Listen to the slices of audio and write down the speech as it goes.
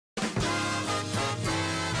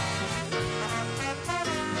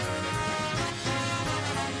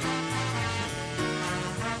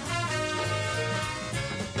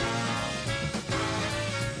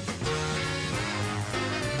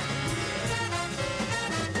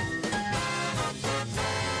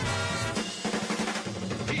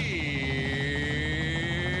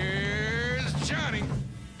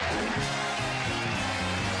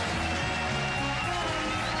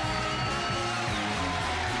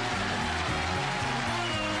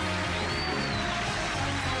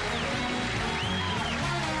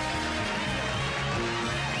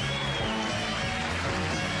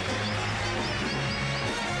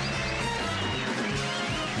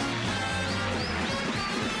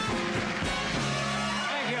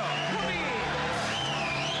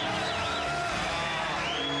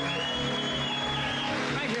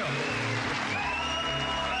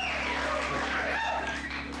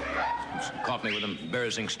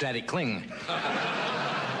embarrassing static cling.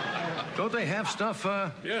 Don't they have stuff,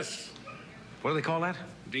 Yes. What do they call that?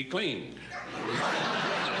 Decleaned.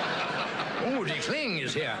 Oh, the cling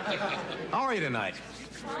is here. How are you tonight?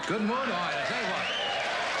 Good mood? All right, I tell you what.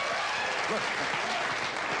 Look,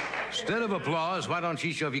 instead of applause, why don't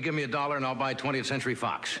you give me $1 and I'll buy 20th Century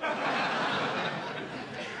Fox.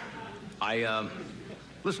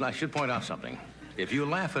 Listen, I should point out something. If you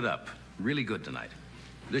laugh it up really good tonight,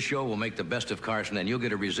 this show will make the best of Carson and you'll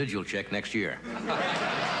get a residual check next year.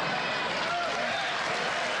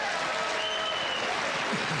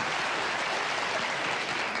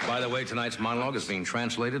 By the way, tonight's monologue is being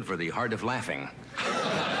translated for the Heart of Laughing.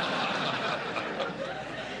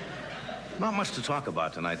 Not much to talk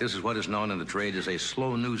about tonight. This is what is known in the trade as a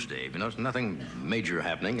slow news day. You know, there's nothing major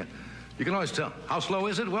happening. You can always tell. How slow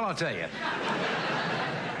is it? Well, I'll tell you.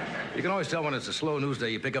 You can always tell when it's a slow news day.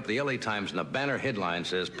 You pick up the LA Times and the banner headline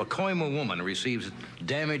says, Pacoima woman receives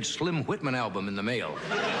damaged Slim Whitman album in the mail.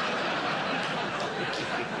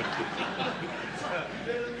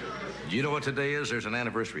 Do you know what today is? There's an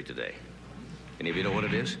anniversary today. Any of you know what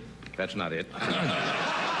it is? That's not it. A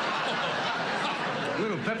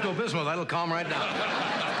little Pepto-Bismol, that'll calm right down.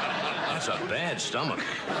 That's a bad stomach.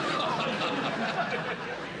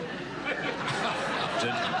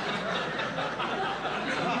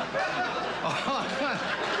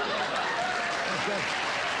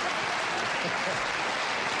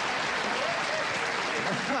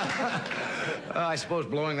 I suppose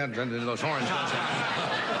blowing those horns does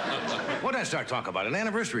that. What did I start talking about? An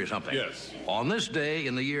anniversary or something? Yes. On this day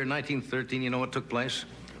in the year 1913, you know what took place?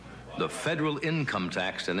 The federal income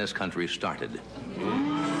tax in this country started.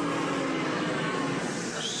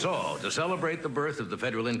 So, to celebrate the birth of the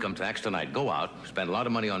federal income tax tonight, go out, spend a lot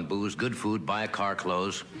of money on booze, good food, buy a car,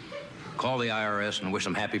 clothes, call the IRS and wish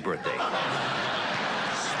them happy birthday.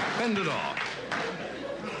 Spend it all.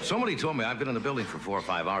 Somebody told me I've been in the building for 4 or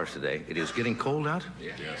 5 hours today. It is getting cold out.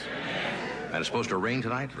 Yes. And it's supposed to rain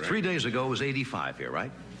tonight. Right. 3 days ago it was 85 here,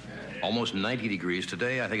 right? Almost 90 degrees.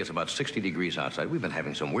 Today, I think it's about 60 degrees outside. We've been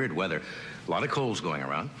having some weird weather. A lot of colds going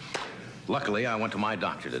around. Luckily, I went to my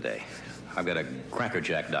doctor today. I've got a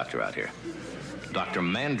crackerjack doctor out here. Dr.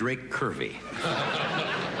 Mandrake Curvy.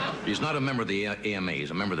 He's not a member of the AMA.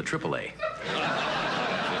 He's a member of the AAA.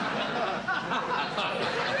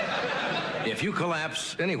 If you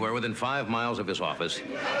collapse anywhere within 5 miles of his office,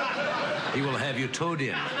 he will have you towed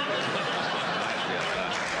in.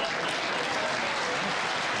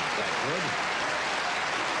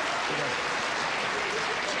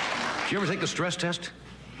 Did you ever take the stress test?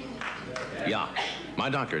 Yeah. My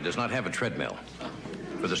doctor does not have a treadmill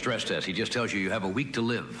for the stress test. He just tells you have a week to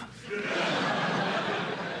live.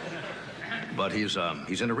 But he's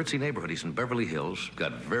in a ritzy neighborhood. He's in Beverly Hills,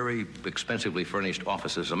 got very expensively furnished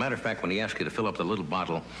offices. As a matter of fact, when he asks you to fill up the little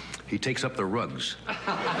bottle, he takes up the rugs.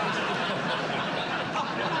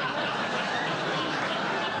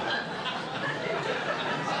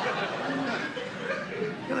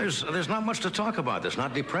 There's not much to talk about. It's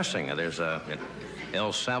not depressing. There's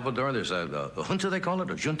El Salvador. There's a junta, they call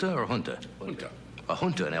it, a junta or junta? Junta. A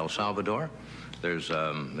junta in El Salvador. There's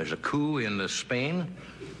a coup in Spain.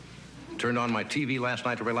 Turned on my TV last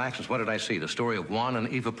night to relax, and what did I see? The story of Juan and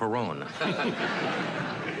Eva Perón.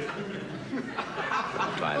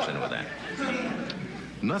 Ties in with that.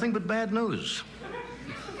 Nothing but bad news.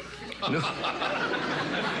 No. You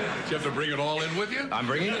have to bring it all in with you? I'm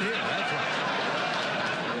bringing it here, that's right.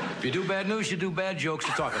 If you do bad news, you do bad jokes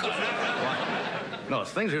to talk about. Why? No,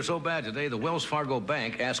 things are so bad today, the Wells Fargo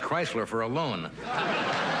Bank asked Chrysler for a loan.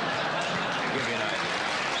 I'll give you an idea.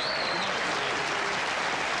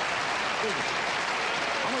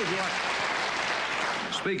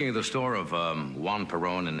 Speaking of the store of Juan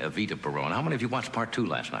Perón and Evita Perón, how many of you watched part 2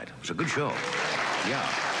 last night? It was a good show. Yeah.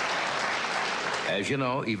 As you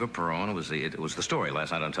know, Eva Perón it was the story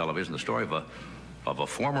last night on television, the story of a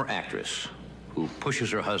former actress who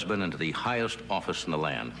pushes her husband into the highest office in the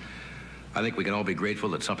land. I think we can all be grateful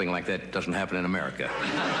that something like that doesn't happen in America.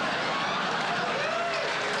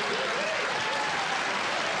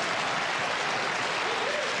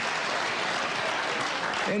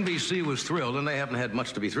 NBC was thrilled, and they haven't had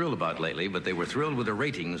much to be thrilled about lately, but they were thrilled with the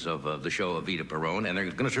ratings of the show Evita Perón, and they're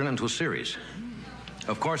going to turn it into a series.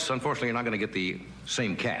 Of course, unfortunately, you're not going to get the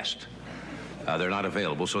same cast. They're not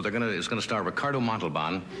available, so it's going to star Ricardo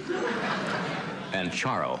Montalban and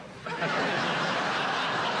Charo.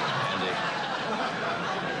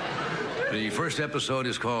 And the first episode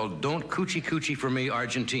is called Don't Coochie Coochie for Me,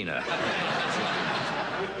 Argentina.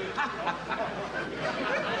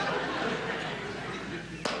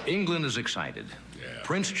 England is excited. Yeah.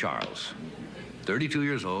 Prince Charles 32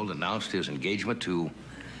 years old, announced his engagement to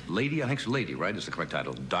Lady, I think it's Lady, right, is the correct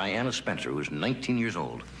title, Diana Spencer, who's 19 years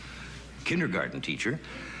old, kindergarten teacher,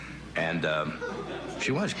 and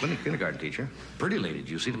she was kindergarten teacher. Pretty lady. Did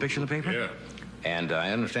you see the picture in the paper? Yeah. And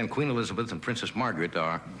I understand Queen Elizabeth and Princess Margaret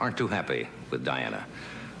aren't too happy with Diana.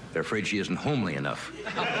 They're afraid she isn't homely enough.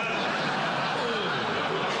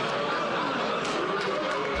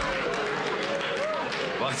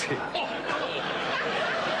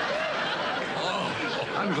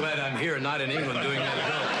 I'm glad I'm here, not in England, doing that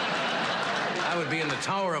joke. I would be in the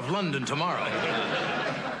Tower of London tomorrow.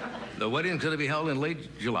 The wedding's going to be held in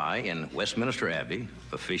late July in Westminster Abbey,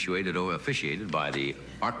 officiated by the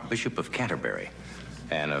Archbishop of Canterbury.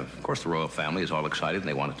 And, of course, the royal family is all excited, and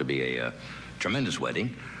they want it to be a tremendous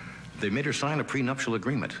wedding. They made her sign a prenuptial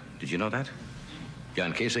agreement. Did you know that? Yeah,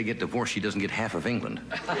 in case they get divorced, she doesn't get half of England.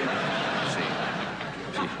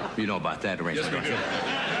 See, you know about that arrangement, don't you?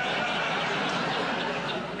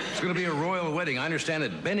 It's going to be a royal wedding. I understand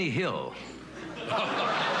that Benny Hill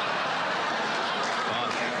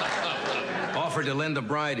offered to lend the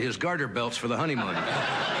bride his garter belts for the honeymoon.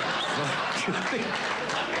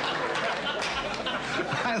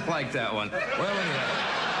 I like that one. Well, anyhow.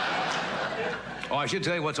 Oh, I should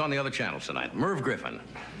tell you what's on the other channels tonight. Merv Griffin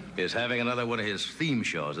is having another one of his theme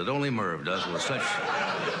shows that only Merv does with such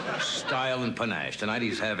style and panache. Tonight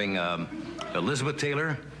he's having Elizabeth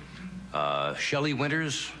Taylor, Shelley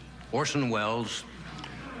Winters, Orson Welles,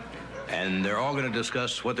 and they're all going to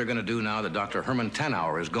discuss what they're going to do now that Dr. Herman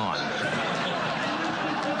Tannauer is gone.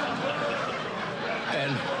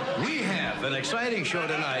 And we have an exciting show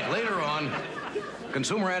tonight. Later on,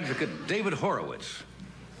 consumer advocate David Horowitz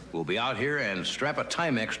will be out here and strap a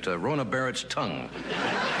Timex to Rona Barrett's tongue. So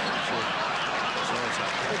it's a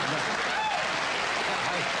big mess.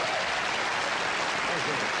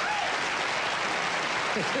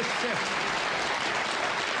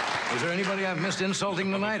 Is there anybody I've missed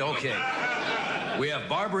insulting tonight? Okay. We have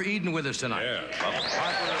Barbara Eden with us tonight. Yeah.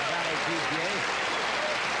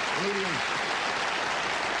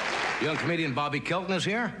 Young comedian Bobby Kelton is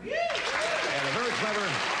here. And a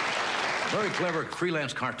very clever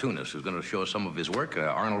freelance cartoonist who's going to show us some of his work.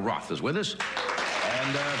 Arnold Roth is with us.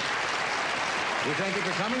 And we thank you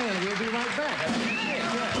for coming, and we'll be right back.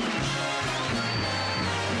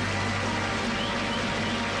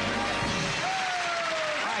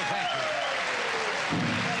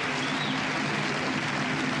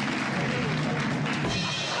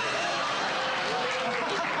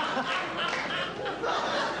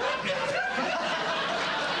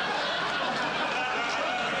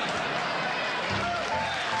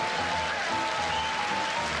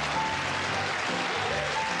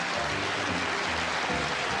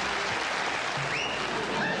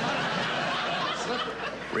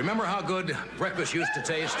 Remember how good breakfast used to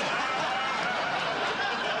taste?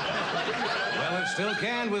 Well, it still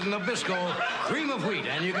can with Nabisco cream of wheat,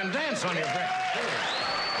 and you can dance on your breakfast, too.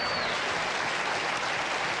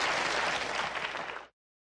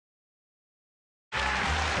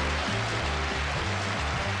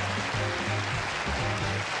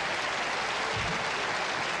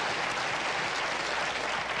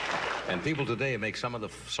 And people today make some of the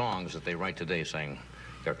songs that they write today saying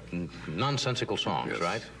they're nonsensical songs, yes,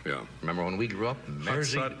 right? Yeah. Remember when we grew up?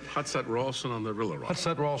 Hutsut Rawlson on the Rillawall.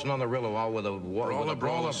 Hutsut Rawlson on the Rillawall with a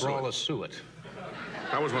brawler suet.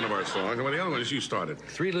 That was one of our songs. Well, the other one is you started.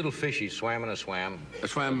 Three little fishies swam in a swam. A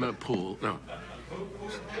swam pool. No.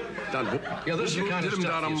 Yeah, this is the kind of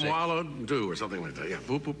stuff you say. Wallow do or something like that. Yeah.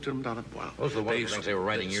 Boop boop dum dum wow. Those are the wonderful things they were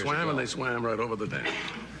writing years ago. They swam and they swam right over the dam.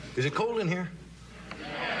 Is it cold in here?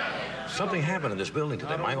 Something happened in this building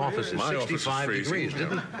today. My office is 65 degrees.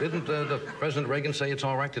 Didn't the President Reagan say it's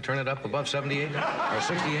all right to turn it up above 78 or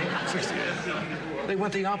 68? 68. They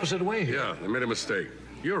went the opposite way here. Yeah, they made a mistake.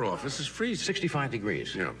 Your office is freezing. 65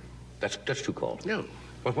 degrees. Yeah. That's too cold. Yeah.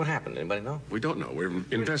 What happened? Anybody know? We don't know. We're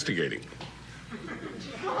investigating.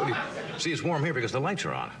 See, it's warm here because the lights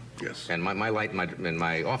are on. Yes. And my light in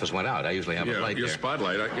my office went out. I usually have a light your there.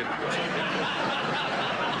 Spotlight.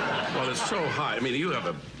 Well, it's so high. I mean, you have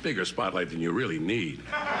a bigger spotlight than you really need.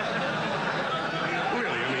 Really,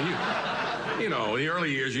 I mean, you know, in the early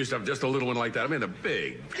years, you used to have just a little one like that. I mean, a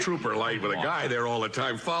big trooper light with a guy there all the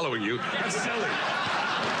time following you. That's silly.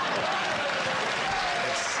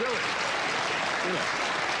 It's silly.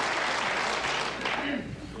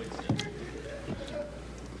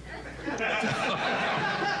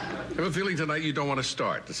 I have a feeling tonight you don't want to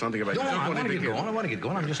start. There's something about No, you. I want to get going. I want to get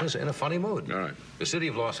going. I'm just in a funny mood. All right. The city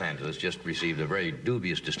of Los Angeles just received a very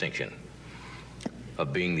dubious distinction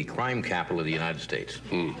of being the crime capital of the United States.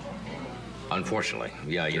 Unfortunately.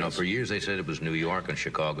 Yeah, you know, for years they said it was New York and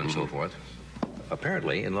Chicago and so forth.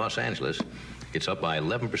 apparently, in Los Angeles, it's up by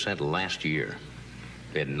 11% last year.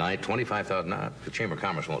 They had 25,000. Now, the Chamber of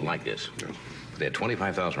Commerce won't like this. They had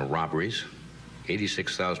 25,000 robberies,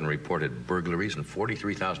 86,000 reported burglaries, and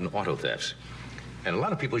 43,000 auto thefts. And a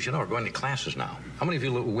lot of people, as you know, are going to classes now. How many of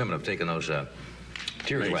you women have taken those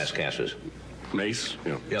tear gas classes? Mace?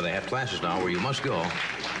 Yeah. Yeah, they have classes now where you must go.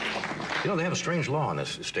 You know, they have a strange law in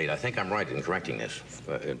this state. I think I'm right in correcting this,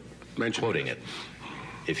 quoting it.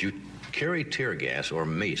 If you carry tear gas or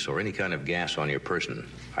mace or any kind of gas on your person,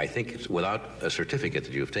 I think it's without a certificate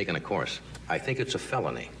that you have taken a course, I think it's a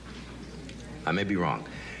felony. I may be wrong.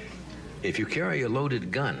 If you carry a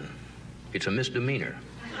loaded gun, it's a misdemeanor.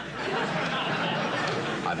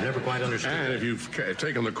 I've never quite understood And that. if you've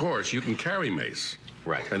taken the course, you can carry mace.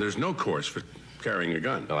 Right. And there's no course for carrying a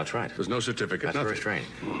gun. Well, that's right. There's no certificate, That's nothing. very strange.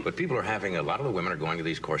 But people are having, a lot of the women are going to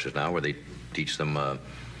these courses now where they teach them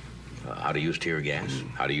how to use tear gas,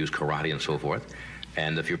 how to use karate and so forth.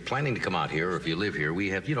 And if you're planning to come out here, or if you live here, we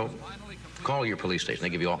have, call your police station. They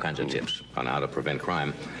give you all kinds of tips on how to prevent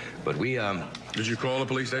crime. But we... Did you call the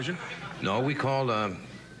police station? No, we called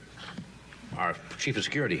our chief of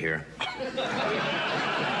security here.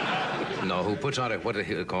 No, who puts out what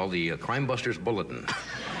they call the Crime Busters Bulletin.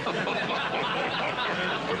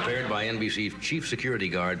 Prepared by NBC chief security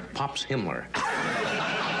guard Pops Himmler.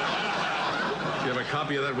 You have a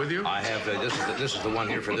copy of that with you? I have, this is the one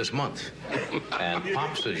here for this month. And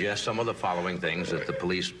Pop suggests some of the following things that the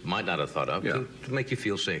police might not have thought of to make you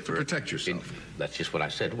feel safer. To protect yourself. That's just what I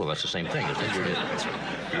said. Well, that's the same thing, isn't it?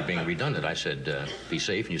 You're being redundant. I said be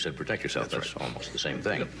safe, and you said protect yourself. That's right. Almost the same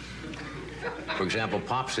thing. For example,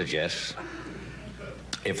 Pop suggests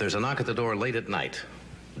if there's a knock at the door late at night,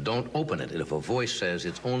 don't open it if a voice says,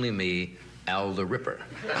 "It's only me, Al the Ripper."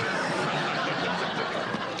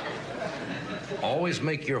 Always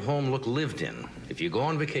make your home look lived in. If you go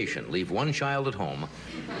on vacation, leave one child at home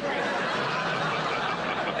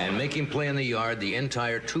and make him play in the yard the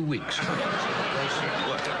entire 2 weeks.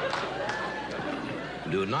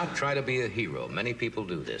 Do not try to be a hero. Many people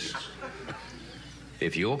do this.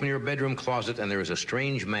 If you open your bedroom closet and there is a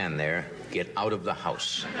strange man there, get out of the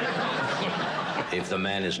house. If the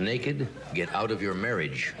man is naked, get out of your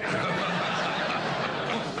marriage.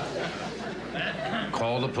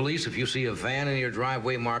 Call the police if you see a van in your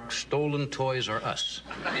driveway marked "Stolen Toys R Us."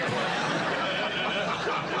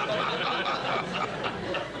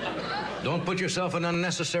 Don't put yourself in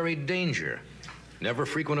unnecessary danger. Never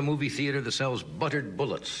frequent a movie theater that sells buttered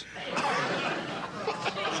bullets.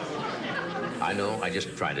 I know, I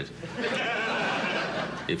just tried it.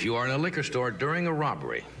 If you are in a liquor store during a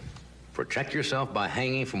robbery, protect yourself by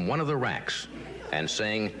hanging from one of the racks and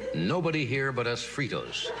saying, "Nobody here but us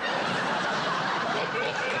Fritos."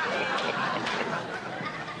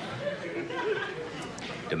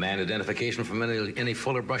 Demand identification from any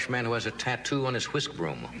Fuller Brush man who has a tattoo on his whisk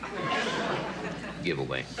broom.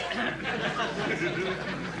 Giveaway.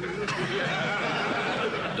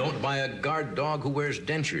 Don't buy a guard dog who wears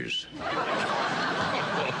dentures.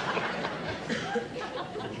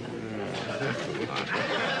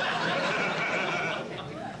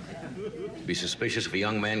 Be suspicious if a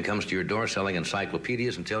young man comes to your door selling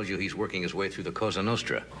encyclopedias and tells you he's working his way through the Cosa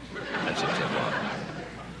Nostra. That's a tip-off.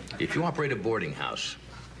 If you operate a boarding house,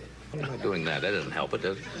 why am I doing that? That doesn't help it,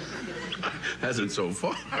 does it? Hasn't so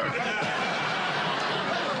far.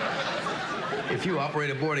 If you operate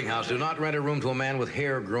a boarding house, do not rent a room to a man with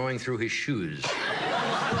hair growing through his shoes.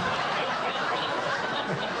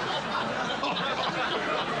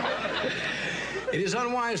 It is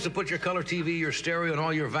unwise to put your color TV, your stereo, and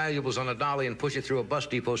all your valuables on a dolly and push it through a bus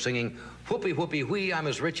depot singing, "Whoopee, whoopee, whee, I'm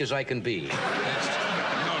as rich as I can be."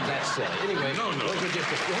 That's silly. Anyway, No. those are just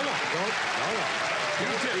hold on.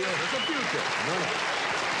 That's a few tips.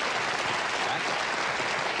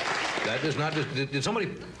 That is not... Did somebody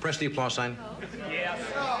press the applause sign? Yes.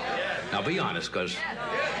 Now, be honest, because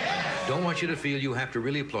I don't want you to feel you have to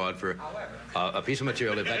really applaud for a piece of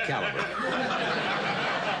material of that caliber.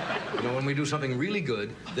 You know, when we do something really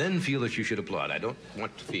good, then feel that you should applaud. I don't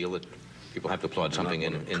want to feel that people have to applaud something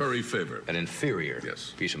in curry favor. An inferior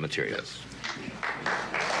Yes. piece of material. Yes.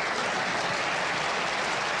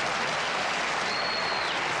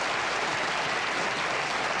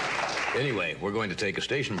 Anyway, we're going to take a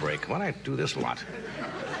station break. Why don't I do this a lot?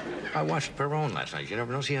 I watched Perron last night. You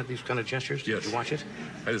never notice he had these kind of gestures? Yes. Did you watch it?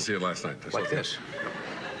 I didn't see it last night. Like this.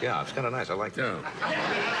 Yeah, it's kind of nice. I like that.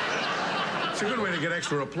 Yeah. It's a good way to get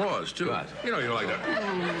extra applause, too. Good. You know, you like that.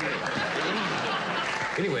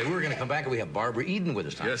 Anyway, we're going to come back and we have Barbara Eden with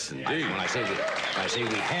us tonight. Yes, indeed. When I say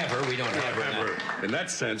we have her, we don't have her. In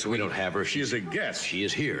that sense, We don't have her. She is a guest. She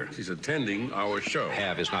is here. She's attending our show.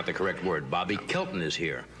 Have is not the correct word. Bobby Kelton is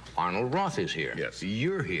here. Arnold Roth is here. Yes.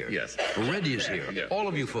 You're here. Yes. Red is here. Yes. All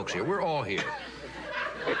of you folks here. We're all here.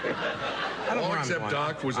 All except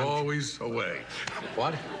Doc was always away.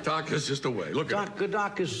 What? Doc is just away. Look at him. Good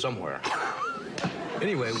Doc is somewhere.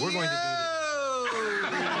 Anyway, we're going to do this.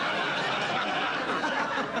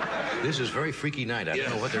 This is very freaky night. I don't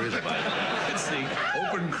know what there is about it. It's the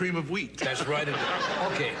open cream of wheat. That's right.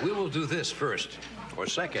 Okay, we will do this first or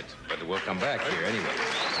second, but we'll come back here anyway.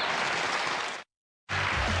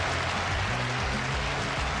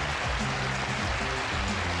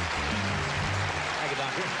 Thank you,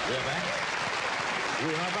 Doctor. We are back. We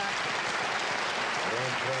are back.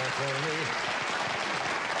 Don't cry for me.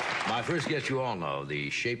 My first guest, you all know, the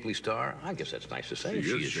shapely star. I guess that's nice to say.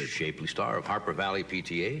 She is a shapely star of Harper Valley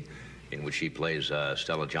PTA, in which she plays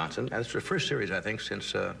Stella Johnson. That's her first series, I think,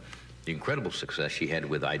 since the incredible success she had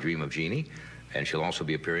with I Dream of Jeannie. And she'll also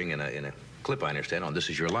be appearing in a clip, I understand, on This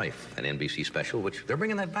Is Your Life, an NBC special, which they're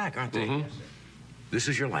bringing that back, aren't they? Mm-hmm. This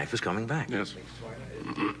Is Your Life is coming back. Yes.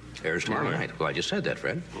 Airs tomorrow night. Well, I just said that,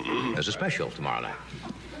 Fred. There's a special tomorrow night.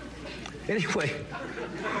 Anyway,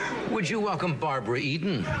 would you welcome Barbara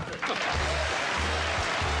Eden?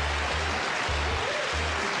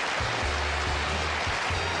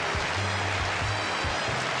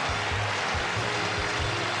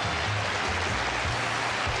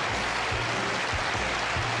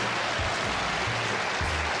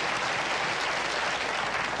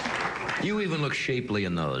 You even look shapely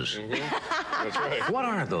in those. Mm-hmm. That's right. What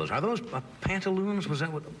are those? Are those pantaloons? Was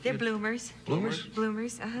that what? They're bloomers. Bloomers?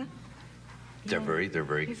 Bloomers, uh-huh. They're very.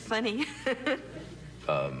 You're funny.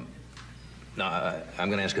 Now, I'm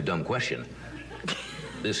going to ask a dumb question.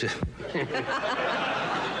 This is...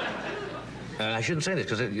 I shouldn't say this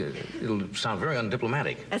because it'll sound very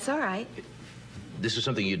undiplomatic. That's all right. This is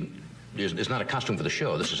something it's not a costume for the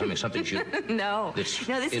show. This is something you... No. That's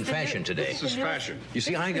this in fashion today. This is fashion. You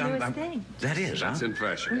see, I'm... thing. That is, huh? It's in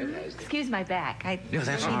fashion. Excuse my back. Yeah,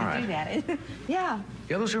 that's all right. Do that. Yeah.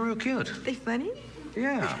 Yeah, those are real cute. They funny?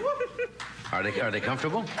 Yeah. Are they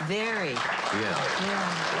comfortable? Very. Yeah.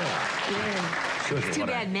 Very. Shows It's you too what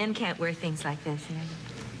bad men can't wear things like this. You know?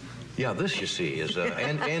 Yeah, this, you see, is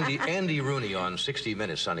Andy Rooney on 60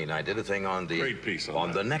 Minutes Sunday night did a thing on the... Great piece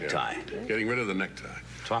on the necktie. Yeah. Getting rid of the necktie.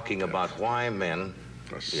 Talking about why men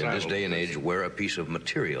in this day and age wear a piece of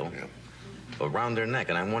material around their neck.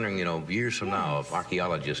 And I'm wondering, you know, years from now, if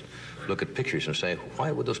archaeologists look at pictures and say,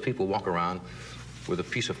 why would those people walk around with a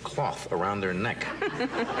piece of cloth around their neck?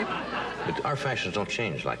 But our fashions don't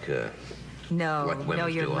change like women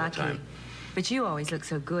you're do all the lucky. time. But you always look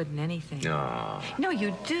so good in anything. No. No,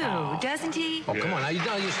 you do, doesn't he? Oh, come on. Now,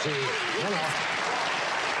 you see.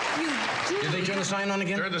 You do. Did they turn the sign on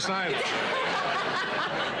again? Turn the sign on.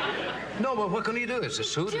 No, but what can you do? It's a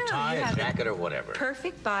suit, a tie, a jacket, or whatever.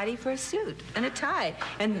 Perfect body for a suit and a tie.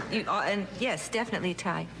 And yes, definitely a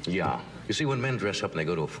tie. Yeah. You see, when men dress up and they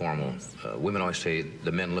go to a formal, women always say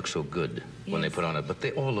the men look so good when they put on it, but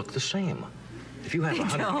they all look the same. If you have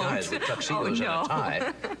 100 guys with tuxedos and a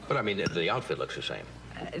tie, but I mean, the outfit looks the same.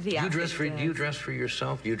 Do you dress for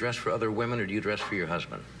yourself? Do you dress for other women, or do you dress for your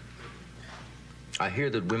husband? I hear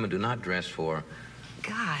that women do not dress for...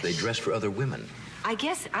 Gosh. They dress for other women. I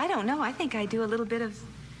guess, I don't know. I think I do a little bit of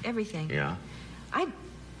everything. Yeah? I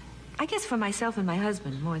guess for myself and my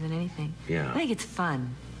husband more than anything. Yeah. I think it's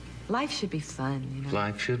fun. Life should be fun, you know.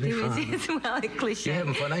 Life should be fun. It's well, a cliche. You're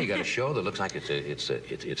having fun now. You got a show that looks like it's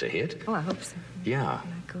a hit. Oh, I hope so. Yeah. I'm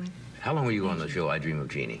not going. How long were you on the show I Dream of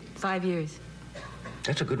Jeannie? 5 years.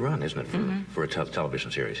 That's a good run, isn't it, for a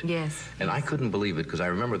television series? Yes. And I couldn't believe it because I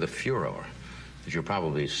remember the furor that you're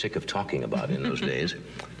probably sick of talking about in those days.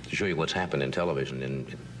 To show you what's happened in television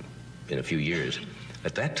in a few years.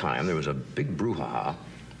 At that time, there was a big brouhaha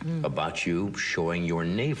about you showing your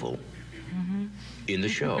navel in the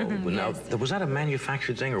show. Now, was that a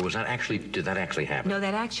manufactured thing, or did that actually happen? No,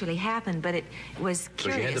 that actually happened, but it was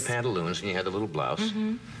curious. So you had the pantaloons and you had the little blouse.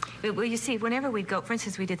 Well, you see, whenever we'd go, for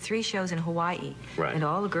instance, we did 3 shows in Hawaii, and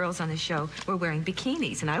all the girls on the show were wearing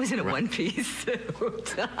bikinis, and I was in a one-piece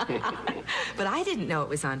suit. But I didn't know it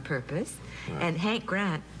was on purpose. And Hank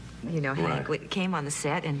Grant, you know, Hank came on the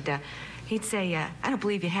set, and he'd say, I don't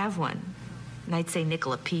believe you have one. And I'd say,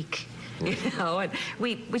 nickel a peak. You know, and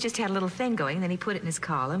we just had a little thing going, and then he put it in his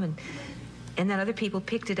column, and then other people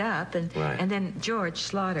picked it up, and then George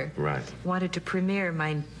Slaughter wanted to premiere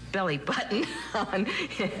my belly button on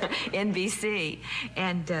NBC,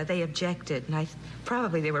 and they objected, and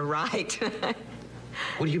probably they were right.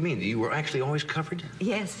 What do you mean? You were actually always covered?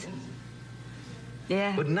 Yes.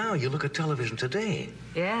 Yeah. But now you look at television today.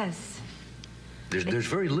 Yes. There's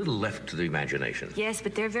very little left to the imagination. Yes,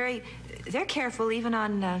 but they're careful even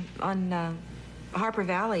on Harper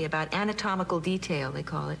Valley about anatomical detail, they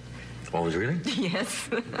call it. Oh, really? Yes.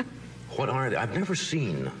 What are they? I've never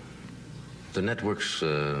seen the network's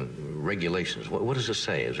regulations. What does it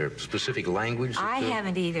say? Is there specific language? I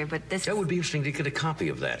haven't either, but this... That would be interesting to get a copy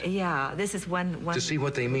of that. Yeah, this is one... To see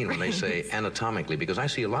what they mean when they say anatomically, because I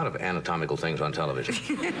see a lot of anatomical things on television.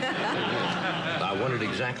 I wondered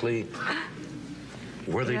exactly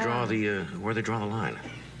where they draw the line.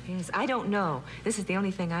 Yes, I don't know. This is the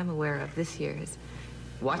only thing I'm aware of this year is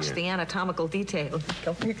watch the anatomical detail.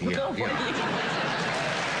 Yeah. We'll be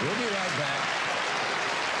right back.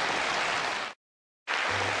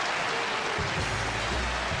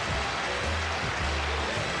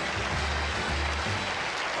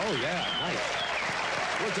 Oh, yeah, nice.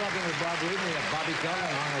 We're talking with Bob Reed. We have Bobby Kelly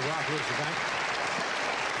and Arnold Rockwood tonight.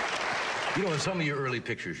 You know, in some of your early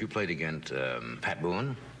pictures, you played against Pat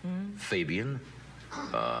Boone, Fabian,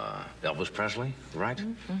 Elvis Presley, right?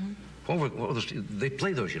 What were those? They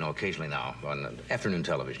play those, you know, occasionally now on afternoon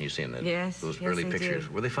television. You see them, those early pictures.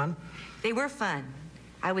 Were they fun? They were fun.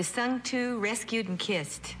 I was sung to, rescued, and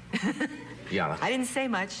kissed. Yeah. I didn't say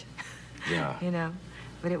much. Yeah. You know,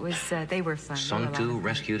 but it was, they were fun. Sung to,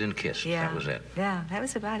 rescued, and kissed. Yeah. That was it. Yeah, that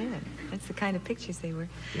was about it. That's the kind of pictures they were.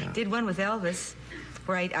 Yeah. Did one with Elvis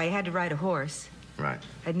where I had to ride a horse. Right.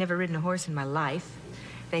 I'd never ridden a horse in my life.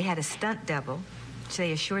 They had a stunt double, which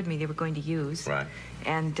they assured me they were going to use. Right.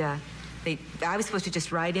 And I was supposed to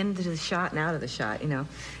just ride into the shot and out of the shot, you know.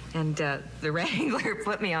 And the wrangler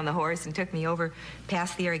put me on the horse and took me over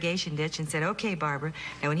past the irrigation ditch and said, "Okay, Barbara,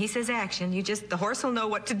 now when he says action, the horse will know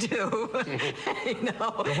what to do." You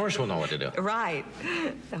know? The horse will know what to do. Right.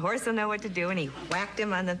 The horse will know what to do, and he whacked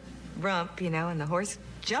him on the rump, you know, and the horse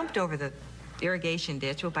jumped over the irrigation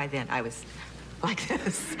ditch. Well, by then I was like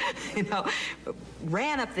this, you know,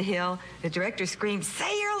 ran up the hill. The director screamed,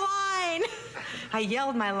 "Say your line!" I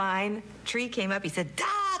yelled my line. Tree came up. He said,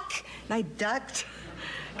 "Duck!" And I ducked.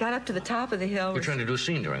 Got up to the top of the hill. You're trying to do a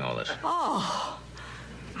scene during all this. Oh,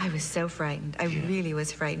 I was so frightened. I really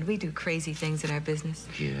was frightened. We do crazy things in our business.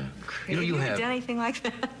 Yeah. Crazy. You have done anything like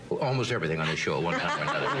that? Almost everything on this show, one time or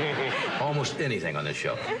another. Almost anything on this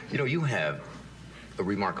show. You know, you have a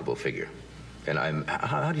remarkable figure. And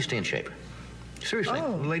how do you stay in shape? Seriously,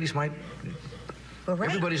 ladies might... Well, right.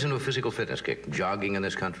 Everybody's into a physical fitness kick, jogging in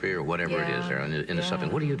this country or whatever it is, or into something.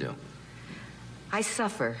 What do you do? I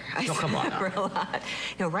suffer. Come on suffer a lot.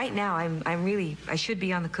 No, right now I should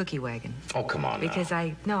be on the cookie wagon. Oh, come on because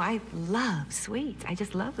I love sweets. I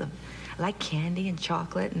just love them. I like candy and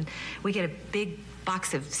chocolate, and we get a big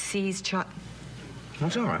box of C's chocolate.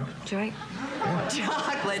 That's all right. That's right. Yeah.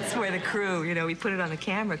 Chocolates for the crew. You know, we put it on the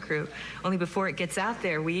camera crew. Only before it gets out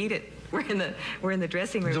there, we eat it. We're in the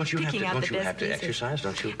dressing room picking out the best pieces. Don't you have to exercise?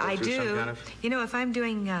 Don't you? I do. Some kind of... You know, if I'm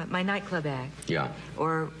doing my nightclub act,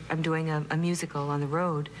 or I'm doing a musical on the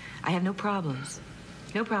road, I have no problems.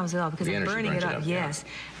 No problems at all because I'm burning it up. Yes,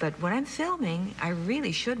 but when I'm filming, I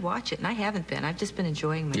really should watch it, and I haven't been. I've just been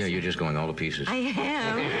enjoying myself. Yeah, you're just going all to pieces. I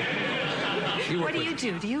am. What do you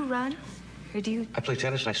do? Do you run? Or do you... I play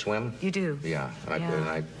tennis and I swim. You do? Yeah, and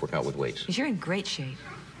I work out with weights. You're in great shape.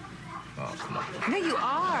 Oh, come on. No, you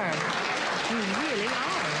are. You really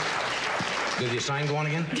are. Did your sign go on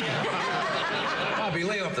again? Bobby,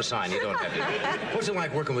 lay off the sign. You don't have to. What's it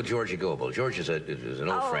like working with George Goebel? George is an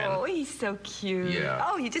old friend. Oh, he's so cute. Yeah.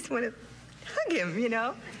 Oh, you just want to hug him, you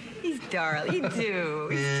know? He's darling. You do.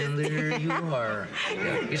 And there you are.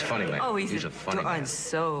 Yeah, he's funny, man. Oh, he's a funny man. And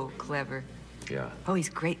so clever. Yeah. Oh, he's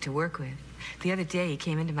great to work with. The other day, he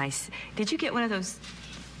came into my... Did you get one of those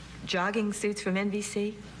jogging suits from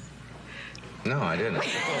NBC? No, I didn't.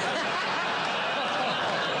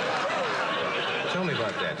 Tell me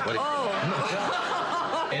about that.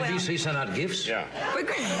 NBC sent out gifts? Yeah.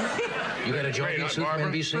 You got a jogging suit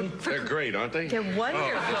from NBC? They're great, aren't they? They're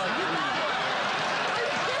wonderful.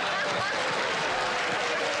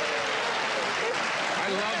 I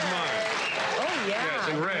love mine. Oh, yeah. Yes,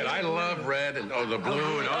 in red. I love red and the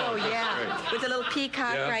blue and yeah. With a little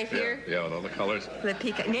peacock right here. Yeah, with all the colors. The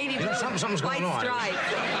peacock. Navy blue. Something's going on. White stripes.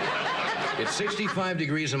 It's 65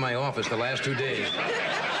 degrees in my office the last 2 days.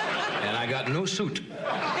 And I got no suit.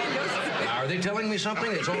 Are they telling me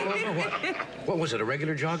something? It's all over? What was it, a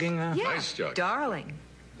regular jogging? Nice jogging. Darling.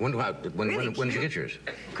 When did you get yours?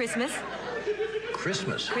 Christmas.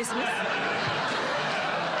 Christmas? Christmas.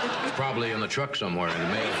 It's probably in the truck somewhere in the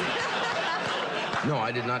mail. No,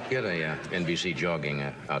 I did not get a NBC jogging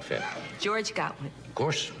outfit. George got one. Of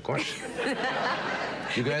course.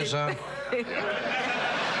 You guys, With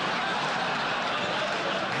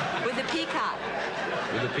the peacock.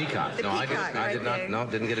 With the peacock. The No, peacock, I did right not.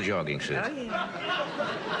 No, didn't get a jogging suit. Oh,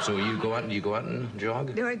 yeah. So you go out and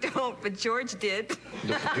jog? No, I don't, but George did.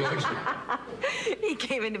 George? He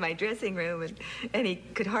came into my dressing room, and he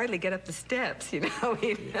could hardly get up the steps, you know.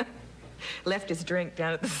 He left his drink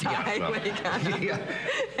down at the side when he got up. Yeah.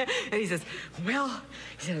 And he says, well,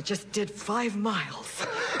 he said, I just did 5 miles.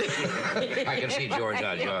 I can see George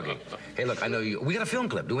out jogging. Hey, look, I know you. We got a film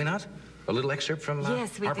clip, do we not? A little excerpt from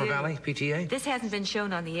Yes, we Harper do. Valley, PTA? This hasn't been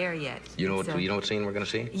shown on the air yet. You know what scene we're going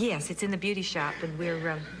to see? Yes, it's in the beauty shop, and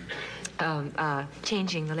we're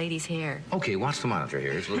changing the lady's hair. Okay, watch the monitor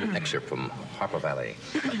here. Here's a little excerpt from Harper Valley,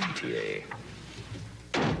 PTA.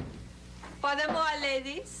 Furthermore,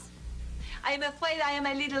 ladies, I am afraid I am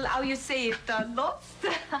a little, how you say it, lost.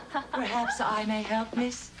 Perhaps I may help,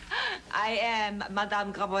 miss? I am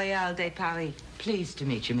Madame Gabrielle de Paris. Pleased to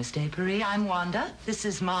meet you, Miss Desparie. I'm Wanda. This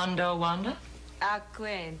is Mondo Wanda.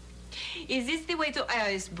 Queen. Is this the way to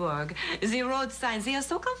Harrisburg? The road signs, they are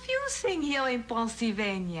so confusing here in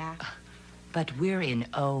Pennsylvania. But we're in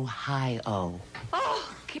Ohio.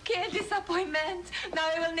 Oh, quel disappointment. Now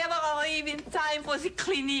I will never arrive in time for the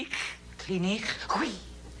clinique. Clinique? Oui.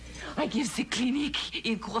 I give the clinique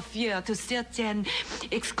in coiffure to certain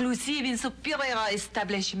exclusive and superior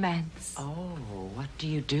establishments. Oh, what do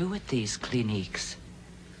you do with these cliniques?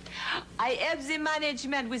 I help the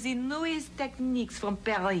management with the newest techniques from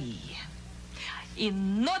Paris.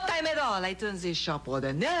 In no time at all, I turn the shop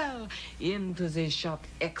ordinaire into the shop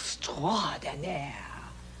extraordinaire,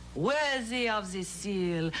 worthy of the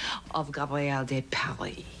seal of Gabrielle de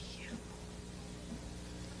Paris.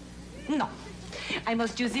 No. I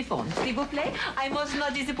must use the phone, s'il vous plaît. I must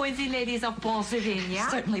not disappoint the ladies of Pennsylvania.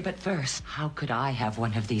 Certainly, but first, how could I have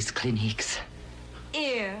one of these cliniques?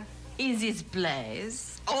 Here, in this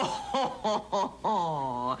place. Oh,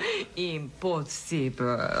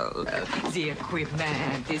 impossible. The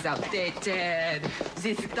equipment is outdated.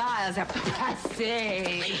 The styles are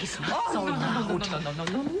passé. Please, not so loud.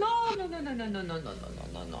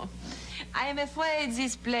 No. I am afraid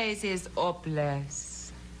this place is hopeless.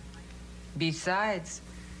 Besides,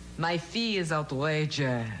 my fee is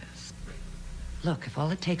outrageous. Look, if all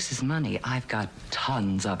it takes is money, I've got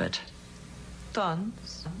tons of it.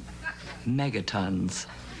 Tons? Megatons.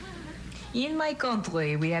 In my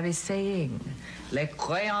country, we have a saying, le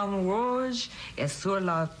crayon rouge est sur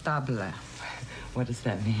la table. What does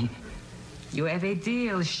that mean? You have a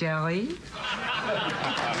deal, chérie?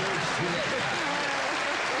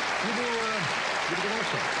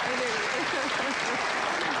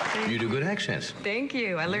 You do good accents. Thank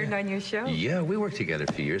you. I learned on your show. Yeah, we worked together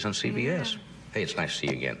a few years on CBS. Yeah. Hey, it's nice to see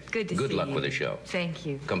you again. Good to see you. Good luck with the show. Thank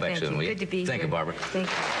you. Come back Thank soon, you. will you? Good to be Thank here. you, Barbara. Thank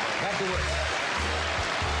you. Back to work.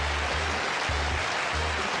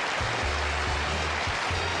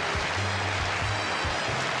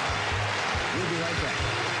 We'll be right back.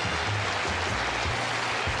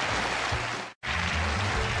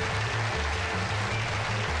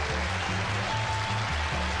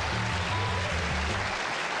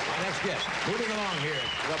 Our next guest, moving along here at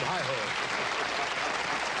Club Hi-Ho.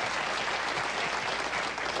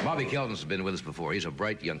 Bobby Kelton's been with us before. He's a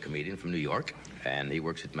bright young comedian from New York, and he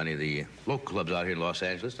works at many of the local clubs out here in Los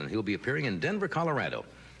Angeles, and he'll be appearing in Denver, Colorado,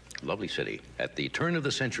 lovely city, at the Turn of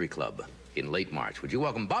the Century Club in late March. Would you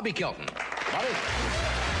welcome Bobby Kelton? Bobby?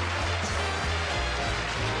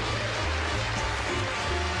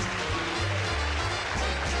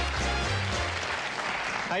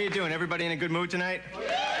 How you doing? Everybody in a good mood tonight?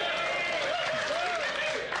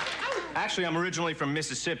 Actually, I'm originally from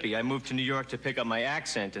Mississippi. I moved to New York to pick up my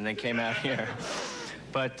accent and then came out here.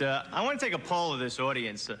 But I want to take a poll of this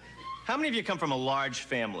audience. How many of you come from a large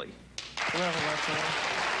family?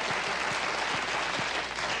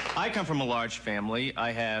 I come from a large family.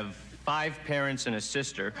 I have 5 parents and a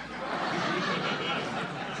sister.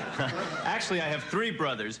 Actually, I have 3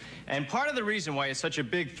 brothers. And part of the reason why it's such a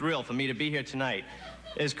big thrill for me to be here tonight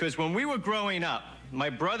is because when we were growing up, my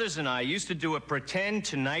brothers and I used to do a pretend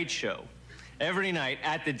Tonight show every night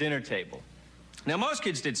at the dinner table. Now, most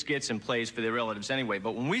kids did skits and plays for their relatives anyway,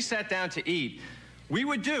 but when we sat down to eat, we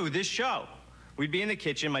would do this show. We'd be in the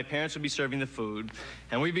kitchen, my parents would be serving the food,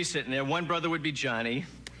 and we'd be sitting there. One brother would be Johnny,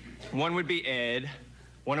 one would be Ed,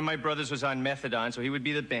 one of my brothers was on methadone, so he would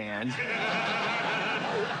be the band.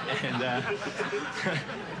 And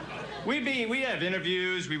we'd have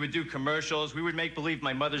interviews, we would do commercials, we would make believe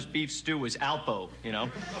my mother's beef stew was Alpo, you know?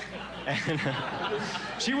 And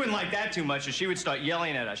she wouldn't like that too much, so she would start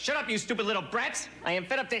yelling at us. Shut up, you stupid little brats! I am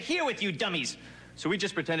fed up to here with you dummies! So we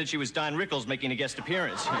just pretended she was Don Rickles making a guest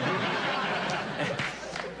appearance.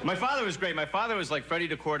 My father was great. My father was like Freddie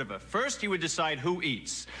de Cordova. First, he would decide who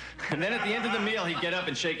eats. And then at the end of the meal, he'd get up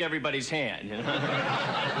and shake everybody's hand, you know?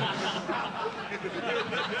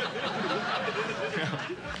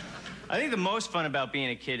 I think the most fun about being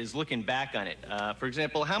a kid is looking back on it. For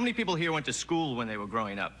example, how many people here went to school when they were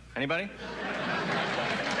growing up? Anybody?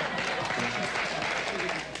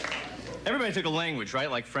 Everybody took a language,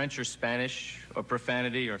 right? Like French or Spanish or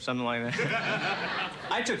profanity or something like that.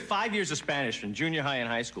 I took 5 years of Spanish from junior high and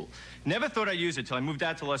high school. Never thought I'd use it till I moved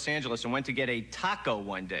out to Los Angeles and went to get a taco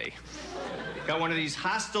one day. Got one of these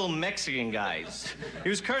hostile Mexican guys. He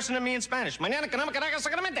was cursing at me in Spanish. Mañana económica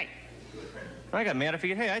sacramente. I got mad. I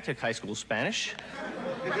figured, hey, I took high school Spanish.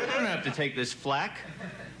 I don't have to take this flack.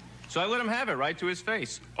 So I let him have it right to his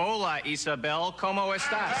face. Hola, Isabel, ¿cómo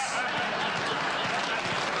estás?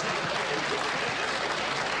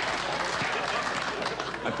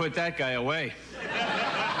 I put that guy away.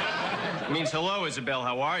 It means, hello, Isabel,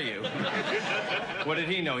 how are you? What did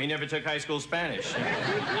he know? He never took high school Spanish. You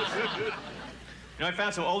know, I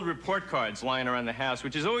found some old report cards lying around the house,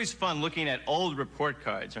 which is always fun looking at old report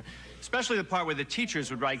cards, especially the part where the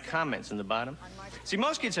teachers would write comments in the bottom. See,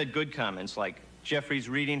 most kids had good comments, like Jeffrey's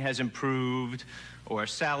reading has improved, or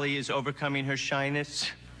Sally is overcoming her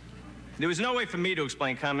shyness. There was no way for me to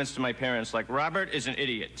explain comments to my parents like, Robert is an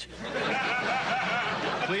idiot.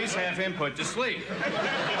 Please have him put to sleep.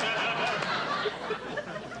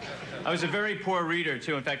 I was a very poor reader,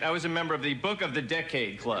 too. In fact, I was a member of the Book of the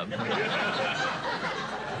Decade Club.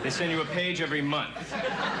 They send you a page every month.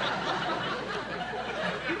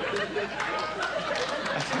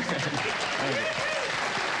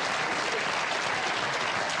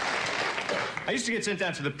 I used to get sent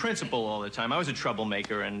down to the principal all the time. I was a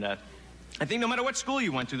troublemaker, and I think no matter what school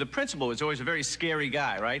you went to, the principal was always a very scary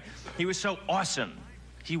guy, right? He was so awesome.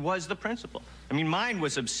 He was the principal. I mean, mine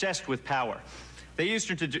was obsessed with power. They used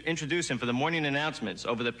to introduce him for the morning announcements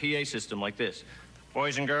over the PA system like this.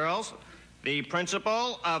 Boys and girls, the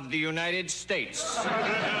principal of the United States.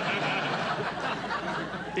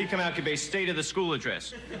 He'd come out, give a state of the school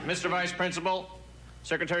address. Mr. Vice Principal,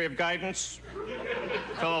 Secretary of Guidance,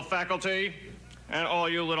 fellow faculty, and all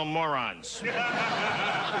you little morons.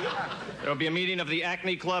 There'll be a meeting of the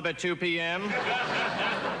Acne Club at 2 p.m.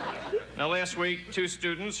 Now, last week, 2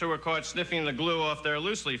 students who were caught sniffing the glue off their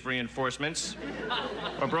loose-leaf reinforcements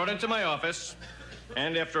were brought into my office,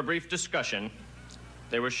 and after a brief discussion,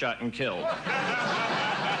 they were shot and killed.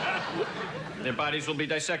 Their bodies will be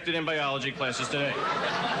dissected in biology classes today.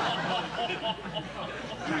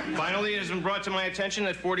 Finally, it has been brought to my attention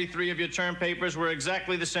that 43 of your term papers were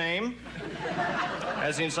exactly the same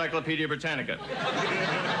as the Encyclopedia Britannica.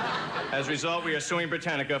 As a result, we are suing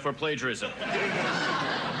Britannica for plagiarism.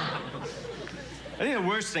 I think the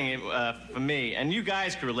worst thing for me, and you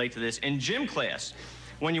guys could relate to this, in gym class,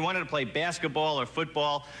 when you wanted to play basketball or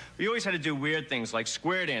football, we always had to do weird things like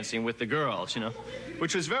square dancing with the girls, you know,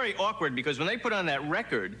 which was very awkward because when they put on that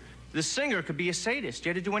record, the singer could be a sadist. You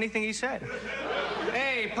had to do anything he said.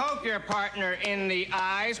 Hey, poke your partner in the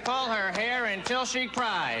eyes, pull her hair until she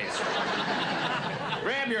cries.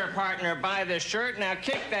 Grab your partner by the shirt, now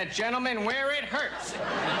kick that gentleman where it hurts.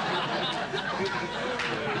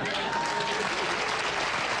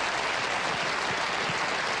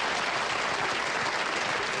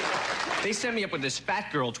 They sent me up with this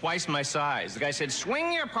fat girl twice my size. The guy said,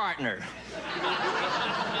 swing your partner.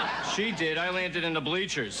 She did. I landed in the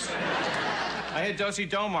bleachers. I had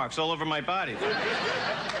do-si-do marks all over my body.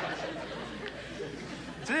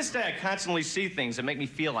 To this day, I constantly see things that make me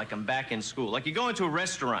feel like I'm back in school. Like you go into a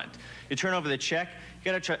restaurant, you turn over the check,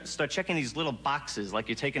 you gotta start checking these little boxes like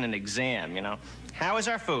you're taking an exam, you know? How is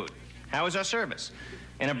our food? How is our service?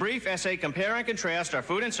 In a brief essay, compare and contrast our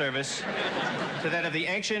food and service to that of the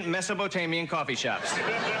ancient Mesopotamian coffee shops.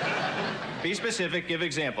 Be specific, give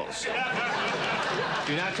examples.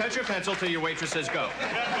 Do not touch your pencil till your waitress says go.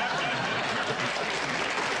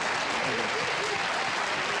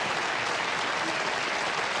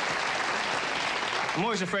 I'm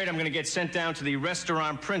always afraid I'm going to get sent down to the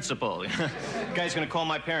restaurant principal. The guy's going to call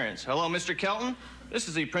my parents. Hello, Mr. Kelton? This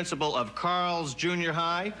is the principal of Carl's Junior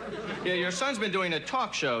High. Yeah, your son's been doing a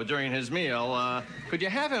talk show during his meal. Could you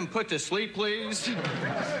have him put to sleep, please?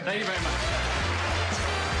 Thank you very much.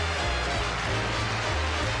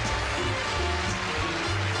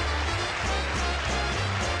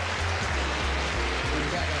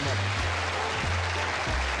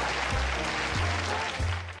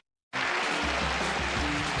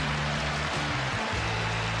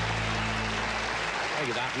 Thank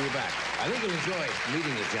you, Doc. We're back. I think you'll enjoy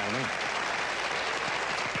meeting this gentleman.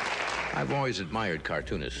 I've always admired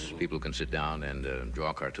cartoonists, people who can sit down and draw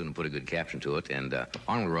a cartoon and put a good caption to it. And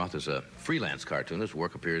Arnold Roth is a freelance cartoonist.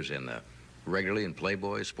 Work appears in regularly in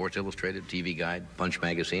Playboy, Sports Illustrated, TV Guide, Punch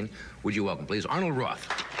Magazine. Would you welcome, please, Arnold Roth.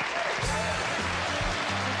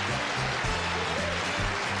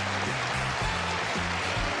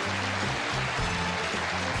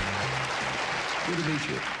 Good to meet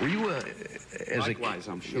you. Were you likewise,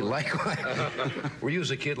 I'm sure. Likewise. Were you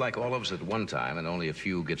as a kid like all of us at one time, and only a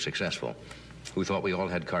few get successful, who thought we all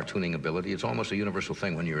had cartooning ability? It's almost a universal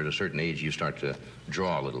thing. When you're at a certain age, you start to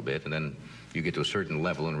draw a little bit, and then you get to a certain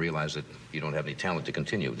level and realize that you don't have any talent to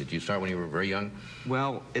continue. Did you start when you were very young?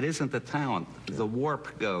 Well, it isn't the talent. The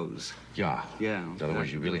warp goes. Yeah. Yeah. In other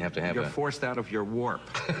words, you really have to have You're forced out of your warp.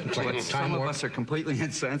 It's like But some of us are completely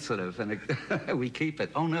insensitive, and we keep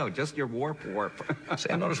it. Oh, no, just your warp. See,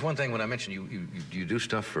 I noticed one thing when I mentioned you do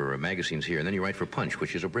stuff for magazines here, and then you write for Punch,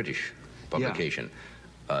 which is a British publication. Yeah.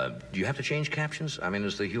 Do you have to change captions? I mean,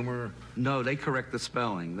 is the humor... No, they correct the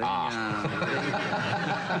spelling. That's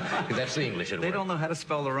the English. They don't know how to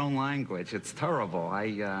spell their own language. It's terrible.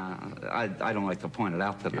 I don't like to point it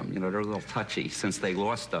out to them. You know, they're a little touchy since they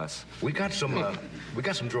lost us. We got some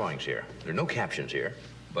drawings here. There are no captions here,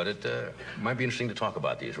 but it might be interesting to talk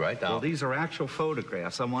about these, right? Well, these are actual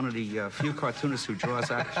photographs. I'm one of the few cartoonists who draws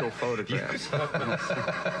actual photographs.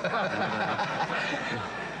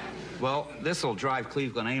 Well, this will drive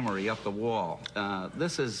Cleveland Amory up the wall.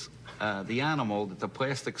 This is the animal that the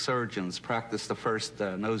plastic surgeons practiced the first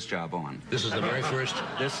nose job on. This is the very first?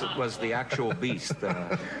 This was the actual beast.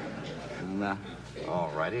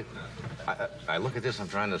 All righty. I look at this, I'm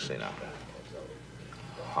trying to see now.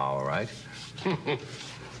 All right.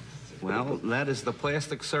 Well, that is the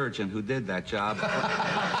plastic surgeon who did that job.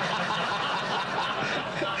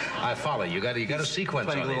 I follow. You got a sequence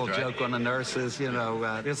on these, right? Playing a little joke on the nurses, you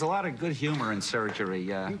know. There's a lot of good humor in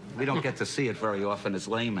surgery. We don't get to see it very often as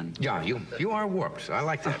laymen. Yeah, you are warped. I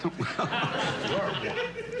like that. You are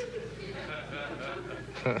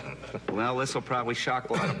warped. Well, this will probably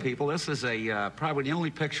shock a lot of people. This is probably the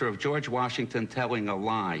only picture of George Washington telling a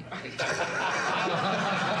lie.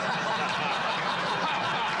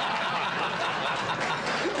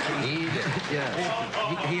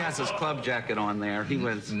 Yeah, he has his club jacket on there. He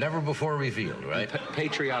was never before revealed, right?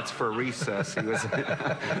 Patriots for Recess. He was.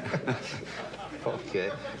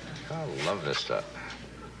 Okay, I love this stuff.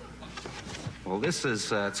 Well, this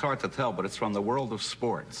is it's hard to tell, but it's from the world of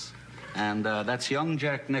sports, and that's young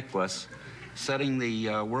Jack Nicklaus setting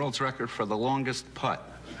the world's record for the longest putt.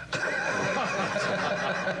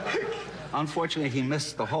 Unfortunately, he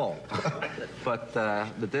missed the hole, but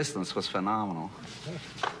the distance was phenomenal.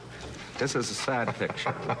 This is a sad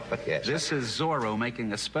picture. Yes. This is Zorro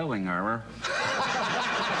making a spelling error.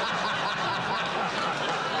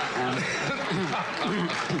 And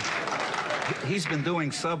he's been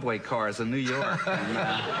doing subway cars in New York.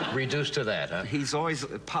 And, reduced to that, huh? He's always,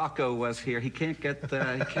 Paco was here. He can't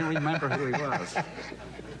remember who he was.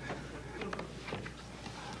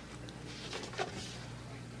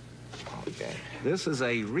 Okay. This is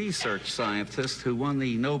a research scientist who won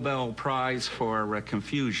the Nobel Prize for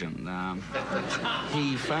confusion.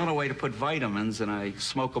 He found a way to put vitamins in a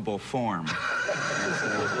smokable form.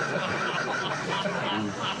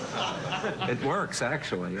 And it works,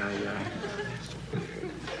 actually.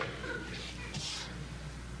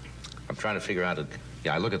 I'm trying to figure out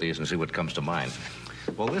I look at these and see what comes to mind.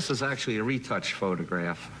 Well, this is actually a retouch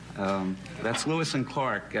photograph. That's Lewis and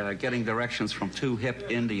Clark getting directions from two hip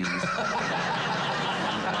Indians.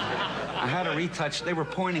 I had to retouch. They were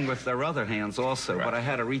pointing with their other hands also, right. But I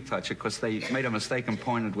had to retouch it because they made a mistake and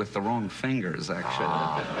pointed with the wrong fingers, actually.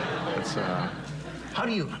 It's, how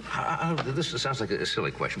do you, this sounds like a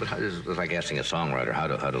silly question, but it's like asking a songwriter how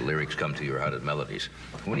do lyrics come to you, or how do melodies?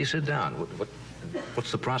 When you sit down,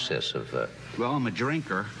 what's the process of... Well, I'm a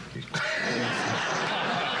drinker.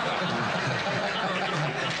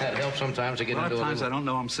 That helps sometimes to get into a lot of times I don't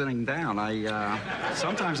know I'm sitting down.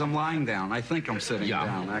 Sometimes I'm lying down. I think I'm sitting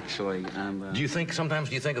down, actually. And, do you think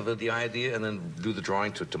of the idea and then do the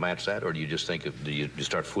drawing to match that, or do you just think do you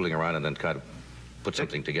start fooling around and then kind of put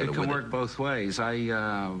something together with it? It can work both ways.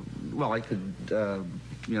 Well, I could,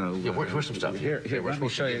 you know... Yeah, where's some stuff? Here, let me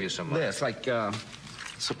show you some this. Like,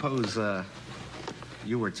 suppose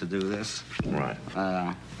you were to do this. Right.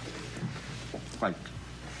 Like,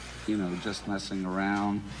 you know, just messing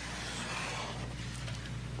around.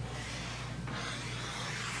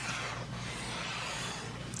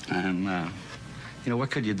 And, you know,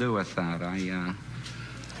 what could you do with that?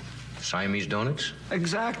 Siamese donuts?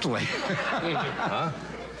 Exactly. Huh?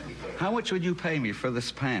 How much would you pay me for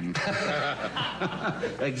this pen?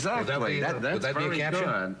 Exactly. Would that be a caption?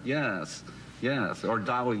 Good. Yes. Yes. Or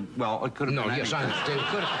Dolly. Well, it could have been anything. I understand.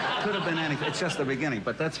 Could have been anything. It's just the beginning,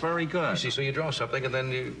 but that's very good. You see, so you draw something, and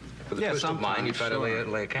then you, for the twist of mind, you try to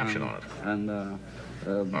lay a caption on it. And, all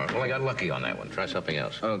right, well, I got lucky on that one. Try something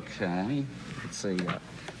else. Okay. Let's see.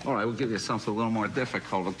 All right, we'll give you something a little more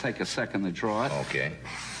difficult. It'll take a second to draw it. Okay.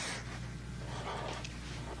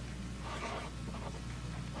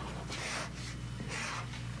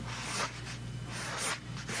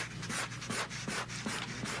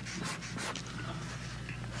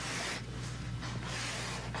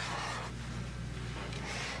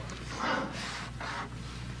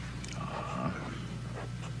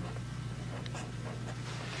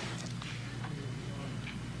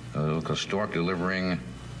 A stork delivering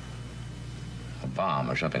a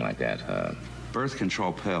bomb or something like that. Birth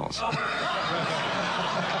control pills.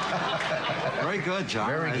 Very good, John.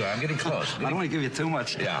 Very good. I'm getting close. I don't want to give you too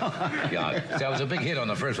much. Yeah. That was a big hit on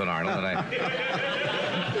the first one, Arnold. And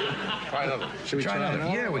Should we try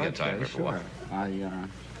it? Yeah, we got time for sure.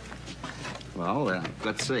 Well,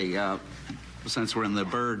 let's see. Since we're in the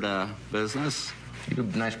bird business. You do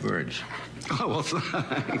nice birds. Oh, well,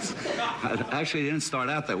 thanks. I actually didn't start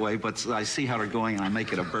out that way, but I see how they're going, and I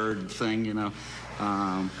make it a bird thing, you know.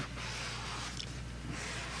 Oh,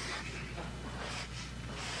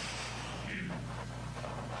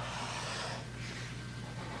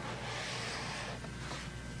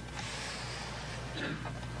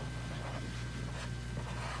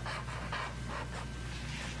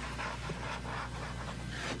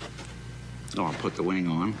 I'll put the wing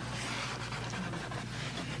on.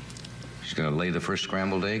 She's going to lay the first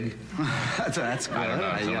scrambled egg? That's good. I don't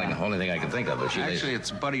know. It's the only thing I can think of. But actually, it's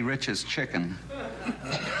Buddy Rich's chicken.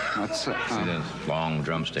 That's the long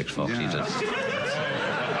drumsticks, folks. Yeah.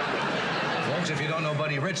 Folks, if you don't know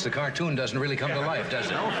Buddy Rich, the cartoon doesn't really come to life, does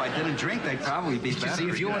it? No, if I didn't drink, they'd probably be better. See,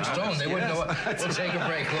 if you weren't stoned, they wouldn't know. We'll take a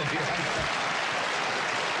break. We'll be right back.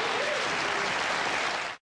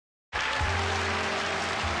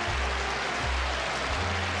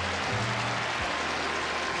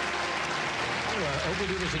 We'll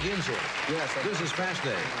do this again, sir. Yes. This is Fast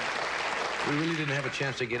Day. We really didn't have a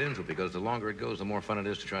chance to get into it because the longer it goes, the more fun it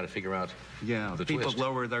is to try to figure out the people twist.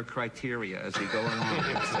 lower their criteria as they go along.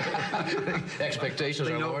 Expectations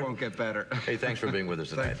they are know lowered. It won't get better. Hey, thanks for being with us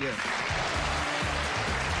tonight. Thank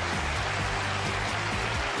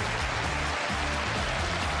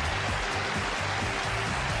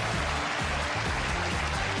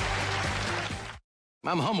you.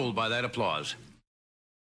 I'm humbled by that applause.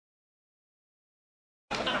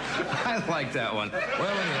 I like that one. Well,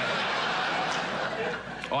 anyhow.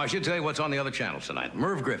 Oh, I should tell you what's on the other channels tonight.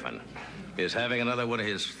 Merv Griffin is having another one of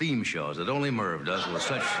his theme shows that only Merv does with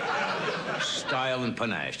such style and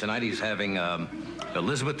panache. Tonight he's having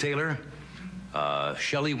Elizabeth Taylor,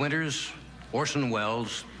 Shelley Winters, Orson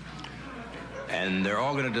Welles, and they're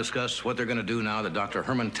all going to discuss what they're going to do now that Dr.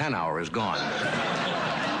 Herman Tannauer is gone.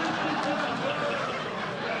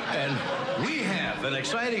 And we have an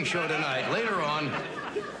exciting show tonight. Later on,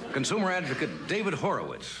 consumer advocate David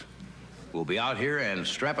Horowitz will be out here and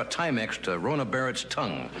strap a Timex to Rona Barrett's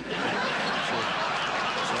tongue. So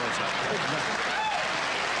it's a big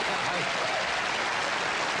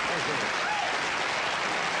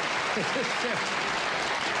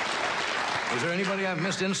Is there anybody I've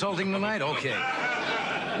missed insulting tonight? Okay.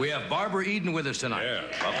 We have Barbara Eden with us tonight. Yeah.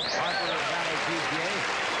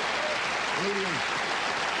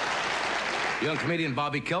 Young comedian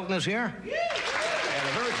Bobby Kelton is here. And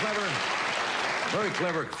a very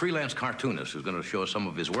clever freelance cartoonist who's going to show us some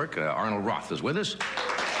of his work. Arnold Roth is with us.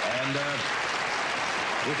 And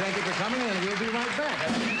we thank you for coming, and we'll be right back.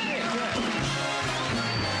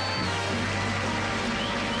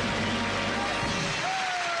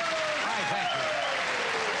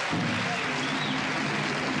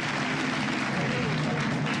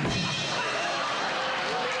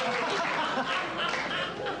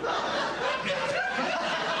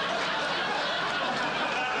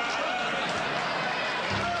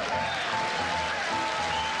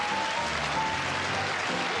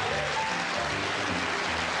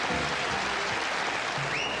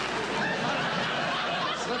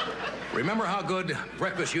 Remember how good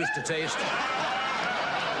breakfast used to taste?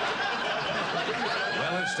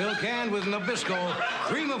 Well, it still can with Nabisco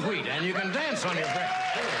cream of wheat, and you can dance on your breakfast.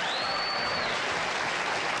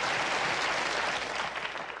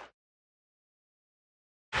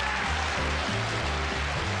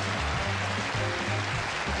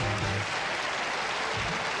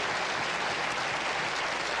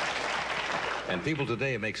 And People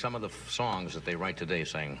today make some of the songs that they write today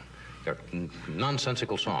saying they're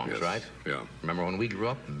nonsensical songs, Yes, right? yeah. Remember when we grew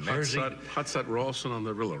up? Hutsut Rawson on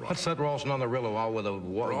the Rilla. Hutsut Rawson on the Rilla with a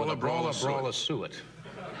brawler suet.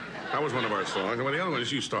 That was one of our songs. Well, the other one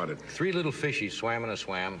is you started. Three little fishies swam in a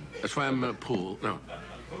swam. A swam pool. No.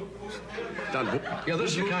 Yeah,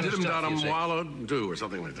 this is the kind of stuff you say. Wallow do or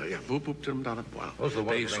something like that. Yeah, boop boop dum dum wow. Those are the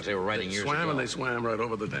wonderful things they were writing years ago. They swam and they swam right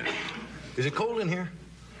over the dam. Is it cold in here?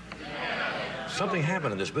 Something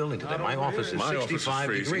happened in this building today. My office is 65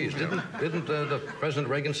 degrees. Didn't the President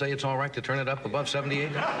Reagan say it's all right to turn it up above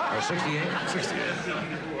 78 or 68?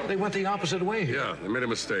 68. They went the opposite way here. Yeah, they made a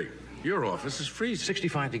mistake. Your office is freezing.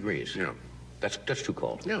 65 degrees. Yeah. That's too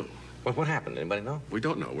cold. No. What happened? Anybody know? We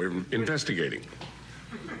don't know. We're investigating.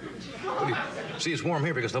 See, it's warm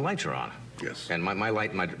here because the lights are on. Yes. And my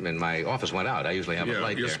light in my office went out. I usually have a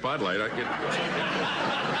light your there. spotlight.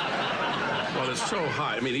 Well, it's so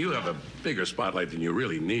high. I mean, you have a bigger spotlight than you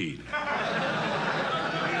really need. Really,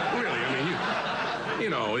 I mean, you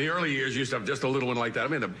know, the early years you used to have just a little one like that. I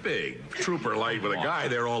mean, a big trooper light with a guy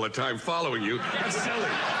there all the time following you. That's silly.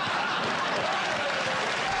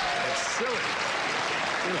 That's silly.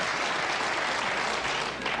 You know.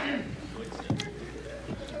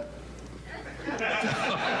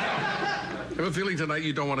 I have a feeling tonight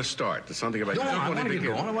you don't want to start. There's something about No, you. I want to get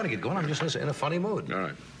going. I want to get going. I'm just in a funny mood. All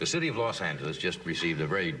right. The city of Los Angeles just received a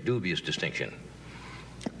very dubious distinction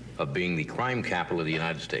of being the crime capital of the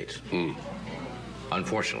United States.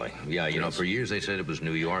 Unfortunately. Yeah, you know, for years they said it was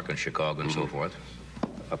New York and Chicago and so forth.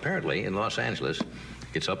 Apparently, in Los Angeles,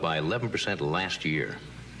 it's up by 11% last year.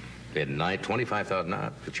 They had 25,000.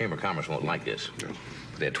 Now, the Chamber of Commerce won't like this. Yeah.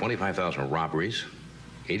 They had 25,000 robberies,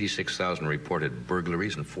 86,000 reported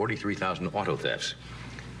burglaries, and 43,000 auto thefts.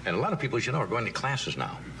 And a lot of people, as you know, are going to classes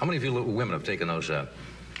now. How many of you little women have taken those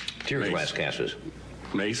tear gas classes?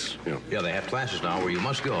 Mace? Yeah. Yeah, they have classes now where you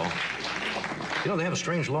must go. You know, they have a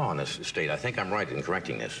strange law in this state. I think I'm right in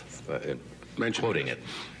correcting this, quoting it.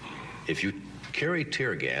 If you carry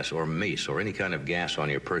tear gas or mace or any kind of gas on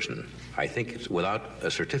your person, I think it's without a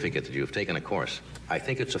certificate that you have taken a course, I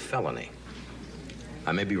think it's a felony.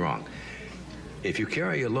 I may be wrong. If you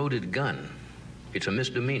carry a loaded gun, it's a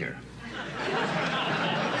misdemeanor.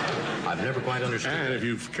 I've never quite understood And that. if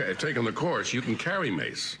you've taken the course, you can carry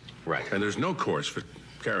mace. Right. And there's no course for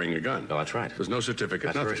carrying a gun. Oh, that's right. There's no certificate,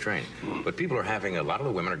 That's nothing. very strange. But people are having, a lot of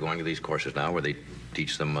the women are going to these courses now where they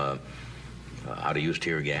teach them how to use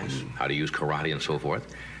tear gas, how to use karate and so forth.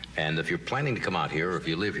 And if you're planning to come out here, or if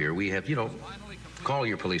you live here, we have, you know, call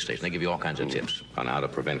your police station. They give you all kinds of tips on how to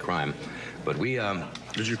prevent crime. But we...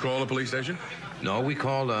 Did you call the police station? No, we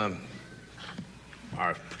called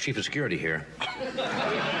our chief of security here.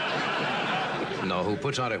 No, who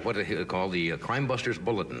puts out what they call the Crime Busters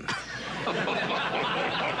Bulletin.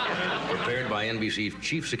 Prepared by NBC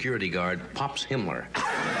chief security guard Pops Himmler.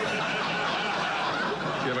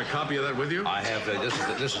 You have a copy of that with you? I have.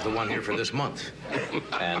 This is the one here for this month.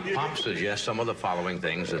 And Pop suggests some of the following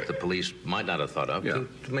things that the police might not have thought of to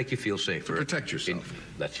make you feel safer. To protect yourself.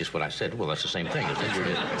 That's just what I said. Well, that's the same thing. Isn't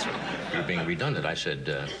it? You're being redundant. I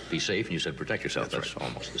said be safe, and you said protect yourself. That's right.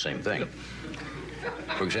 Almost the same thing.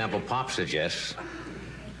 For example, Pop suggests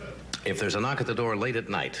if there's a knock at the door late at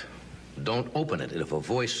night, don't open it if a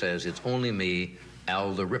voice says it's only me,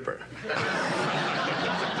 Al the Ripper.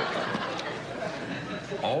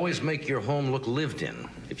 Always make your home look lived in.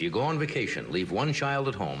 If you go on vacation, leave one child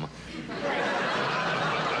at home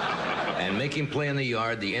and make him play in the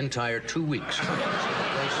yard the entire 2 weeks.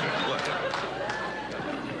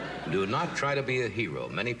 Do not try to be a hero.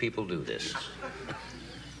 Many people do this.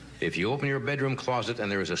 If you open your bedroom closet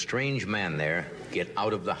and there is a strange man there, get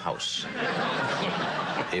out of the house.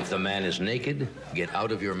 If the man is naked, get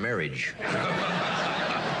out of your marriage.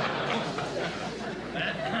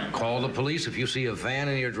 Call the police if you see a van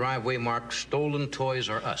in your driveway marked "Stolen Toys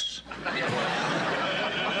R Us."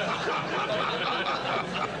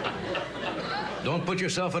 Don't put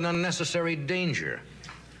yourself in unnecessary danger.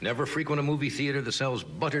 Never frequent a movie theater that sells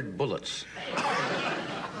buttered bullets.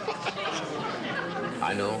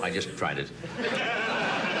 I know, I just tried it.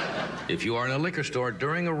 If you are in a liquor store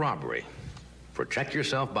during a robbery, protect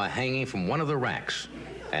yourself by hanging from one of the racks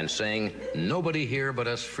and saying, "Nobody here but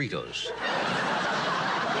us Fritos."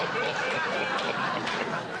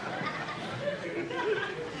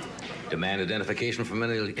 Demand identification from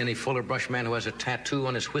any Fuller Brush man who has a tattoo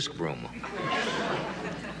on his whisk broom.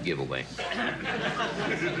 Giveaway.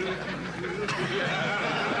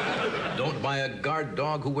 Don't buy a guard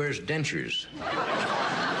dog who wears dentures.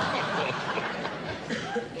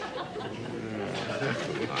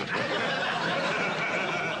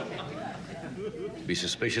 Be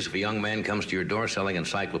suspicious if a young man comes to your door selling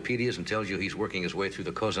encyclopedias and tells you he's working his way through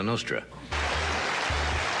the Cosa Nostra.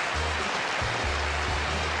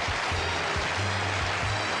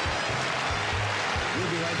 We'll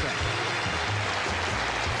be right back.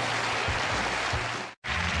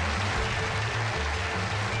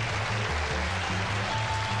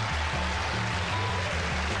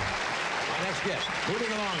 Our next guest,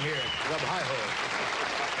 moving along here at Club Hi-Ho.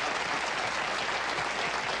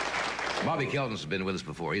 Bobby Kelton's been with us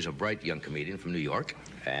before. He's a bright young comedian from New York,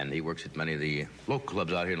 and he works at many of the local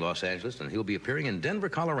clubs out here in Los Angeles, and he'll be appearing in Denver,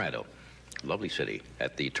 Colorado, lovely city,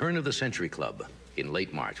 at the Turn of the Century Club in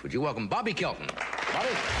late March. Would you welcome Bobby Kelton? Bobby?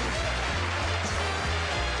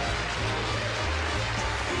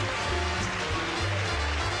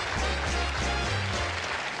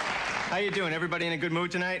 How you doing? Everybody in a good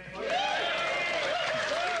mood tonight?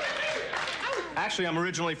 Actually, I'm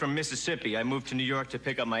originally from Mississippi. I moved to New York to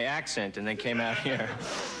pick up my accent and then came out here.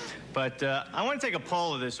 But I want to take a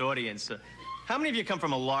poll of this audience. How many of you come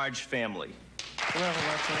from a large family?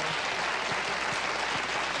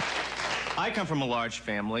 I come from a large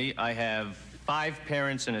family. I have 5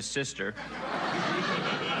 parents and a sister.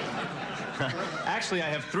 Actually, I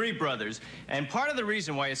have 3 brothers. And part of the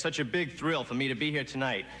reason why it's such a big thrill for me to be here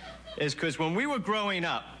tonight is because when we were growing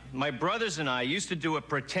up, my brothers and I used to do a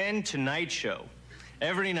pretend Tonight show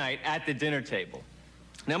every night at the dinner table.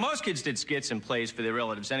 Now, most kids did skits and plays for their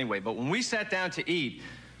relatives anyway, but when we sat down to eat,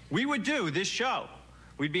 we would do this show.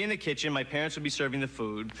 We'd be in the kitchen, my parents would be serving the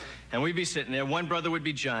food, and we'd be sitting there. One brother would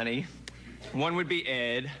be Johnny, one would be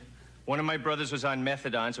Ed, one of my brothers was on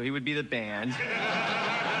methadone, so he would be the band.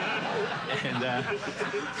 And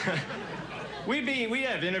we'd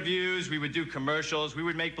have interviews, we would do commercials, we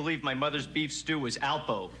would make believe my mother's beef stew was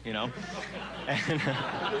Alpo, you know? And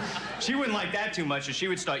she wouldn't like that too much, so she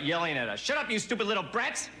would start yelling at us. "Shut up, you stupid little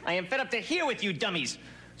brats! I am fed up to here with you dummies!"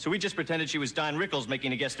 So we just pretended she was Don Rickles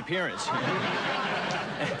making a guest appearance.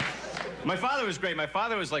 My father was great. My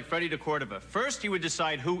father was like Freddie DeCordova. First, he would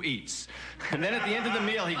decide who eats. And then at the end of the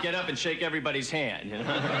meal, he'd get up and shake everybody's hand, you know?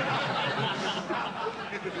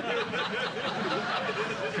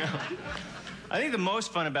 I think the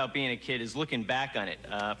most fun about being a kid is looking back on it.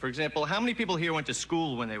 For example, how many people here went to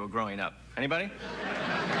school when they were growing up? Anybody?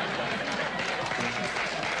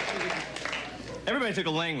 Everybody took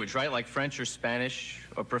a language, right? Like French or Spanish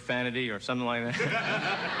or profanity or something like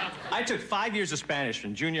that. I took 5 years of Spanish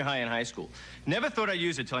from junior high and high school. Never thought I'd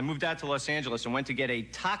use it till I moved out to Los Angeles and went to get a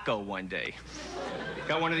taco one day.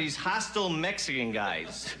 Got one of these hostile Mexican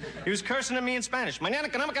guys. He was cursing at me in Spanish. Mañana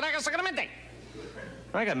canama caraca sacramente.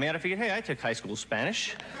 I got mad. I figured, hey, I took high school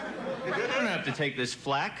Spanish. I don't have to take this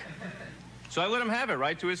flack. So I let him have it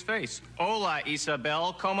right to his face. Hola,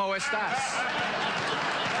 Isabel, ¿cómo estás?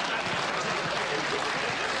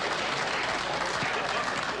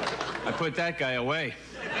 I put that guy away.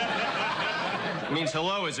 It means,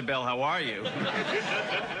 hello, Isabel, how are you?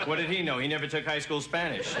 What did he know? He never took high school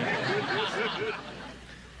Spanish. You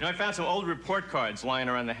know, I found some old report cards lying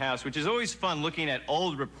around the house, which is always fun looking at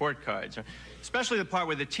old report cards, especially the part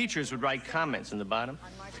where the teachers would write comments in the bottom.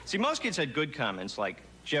 See, most kids had good comments, like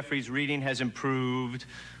Jeffrey's reading has improved,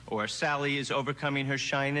 or Sally is overcoming her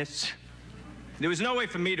shyness. There was no way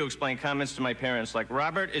for me to explain comments to my parents like,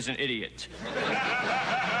 Robert is an idiot.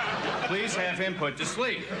 Please have him put to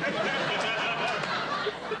sleep.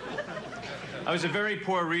 I was a very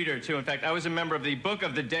poor reader, too. In fact, I was a member of the Book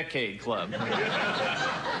of the Decade Club.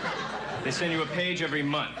 They send you a page every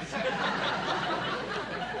month.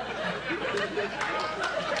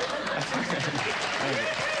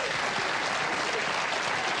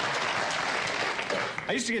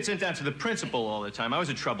 I used to get sent down to the principal all the time. I was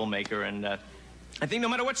a troublemaker, and I think no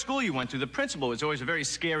matter what school you went to, the principal was always a very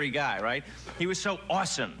scary guy, right? He was so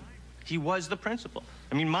awesome. He was the principal.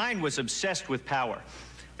 I mean, mine was obsessed with power.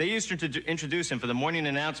 They used to introduce him for the morning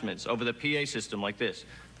announcements over the PA system like this.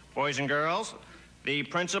 Boys and girls, the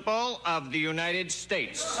principal of the United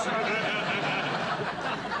States.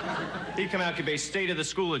 He'd come out, give a state of the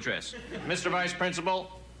school address. Mr. Vice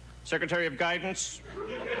Principal, Secretary of Guidance,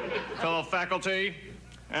 fellow faculty,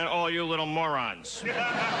 and all you little morons.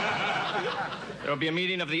 There'll be a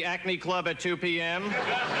meeting of the Acne Club at 2 p.m.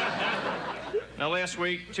 Now, last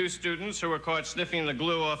week, 2 students who were caught sniffing the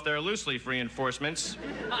glue off their loose-leaf reinforcements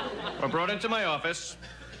were brought into my office,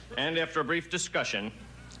 and after a brief discussion,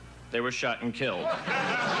 they were shot and killed.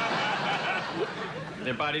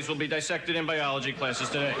 Their bodies will be dissected in biology classes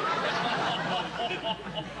today.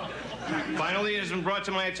 Finally, it has been brought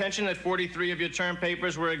to my attention that 43 of your term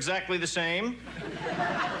papers were exactly the same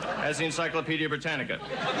as the Encyclopedia Britannica.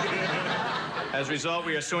 As a result,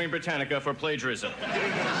 we are suing Britannica for plagiarism.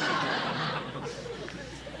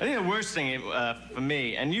 think the worst thing for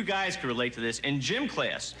me, and you guys could relate to this, in gym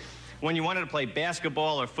class, when you wanted to play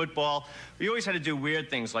basketball or football, we always had to do weird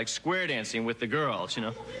things like square dancing with the girls, you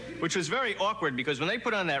know, which was very awkward because when they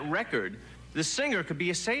put on that record, the singer could be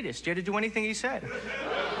a sadist. You had to do anything he said.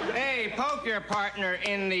 Hey, poke your partner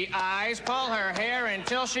in the eyes, pull her hair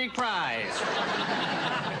until she cries.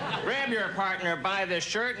 Grab your partner by the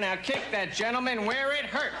shirt, now kick that gentleman where it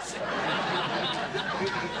hurts.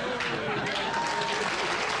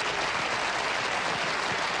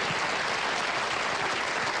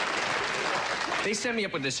 They sent me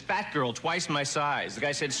up with this fat girl twice my size. The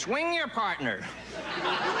guy said, swing your partner.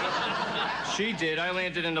 She did. I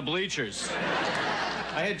landed in the bleachers.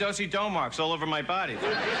 I had do-si-do marks all over my body.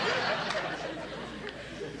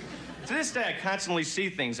 To this day, I constantly see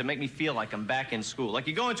things that make me feel like I'm back in school. Like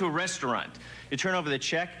you go into a restaurant, you turn over the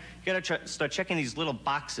check, you gotta start checking these little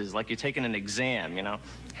boxes like you're taking an exam, you know?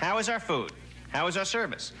 How is our food? How is our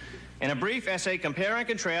service? In a brief essay, compare and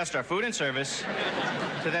contrast our food and service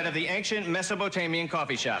to that of the ancient Mesopotamian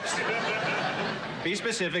coffee shops. Be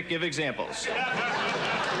specific, give examples.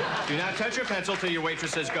 Do not touch your pencil till your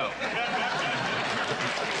waitress says go.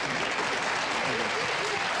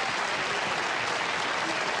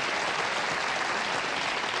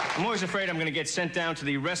 I'm always afraid I'm going to get sent down to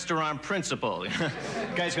the restaurant principal. The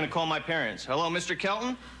guy's going to call my parents. Hello, Mr.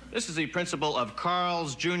 Kelton? This is the principal of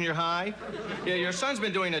Carl's Junior High. Yeah, your son's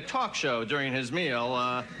been doing a talk show during his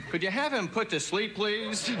meal. Could you have him put to sleep,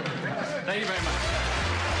 please? Thank you very much.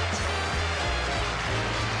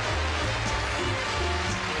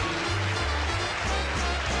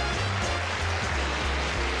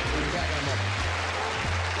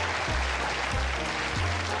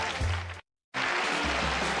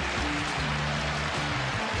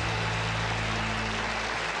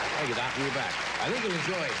 Thank you, Doc. We're back. I think you'll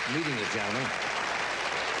enjoy meeting this gentleman.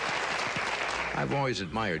 I've always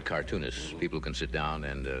admired cartoonists, people who can sit down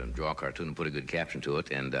and draw a cartoon and put a good caption to it.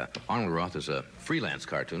 And Arnold Roth is a freelance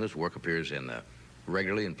cartoonist. Work appears in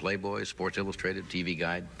regularly in Playboy, Sports Illustrated, TV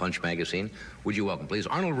Guide, Punch Magazine. Would you welcome, please,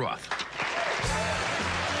 Arnold Roth.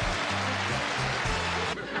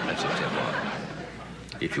 That's it, Tim.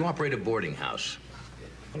 If you operate a boarding house,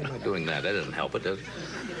 why am I doing that? That doesn't help it, does it?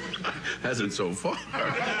 Hasn't so far.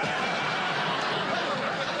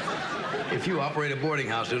 If you operate a boarding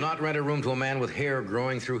house, do not rent a room to a man with hair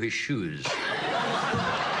growing through his shoes.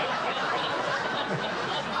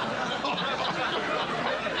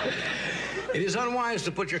 It is unwise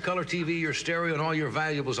to put your color TV, your stereo, and all your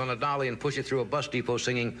valuables on a dolly and push it through a bus depot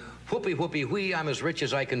singing, whoopee, whoopee, whee, I'm as rich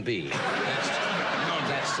as I can be.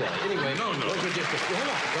 That's silly. Anyway, no. Those are just hold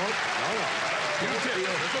on, don't. No. That's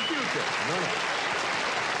a future. No.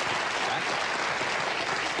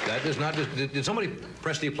 That does not. Did somebody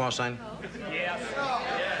press the applause sign? Yes.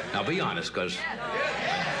 Now be honest, because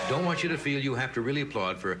don't want you to feel you have to really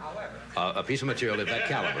applaud for a piece of material of that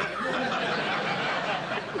caliber.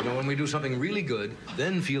 You know, when we do something really good,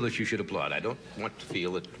 then feel that you should applaud. I don't want to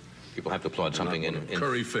feel that people have to applaud something in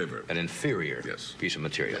curry favor, an inferior piece of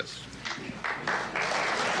material. Yes.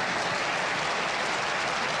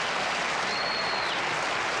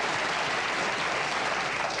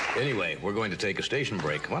 Anyway, we're going to take a station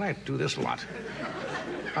break. Why don't I do this a lot?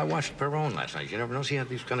 I watched Perron last night. You never notice he had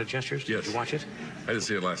these kind of gestures? Yes. Did you watch it? I didn't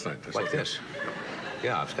see it last night. Like this.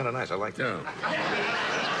 Yeah, it's kind of nice. I like that.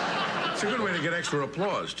 Yeah. It's a good way to get extra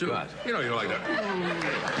applause, too. God. You like that.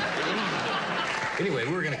 Anyway,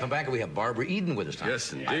 we're going to come back and we have Barbara Eden with us tonight.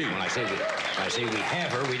 Yes, indeed. When I say we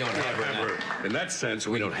have her, we don't have her. In that sense,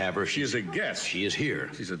 we don't have her. She is a guest. She is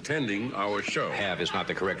here. She's attending our show. Have is not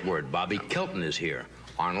the correct word. Bobby Kelton is here.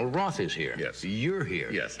 Arnold Roth is here. Yes. You're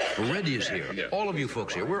here. Yes. Red is here. Yes. All of you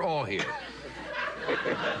folks here. We're all here.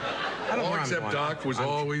 All except Doc was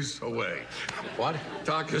always away. What?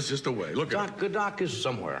 Doc is just away. Look at him. Good Doc is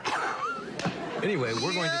somewhere. Anyway,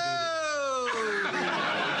 we're going to do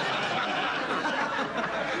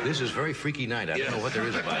this. This is very freaky night. I don't know what there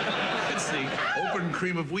is about it. It's the open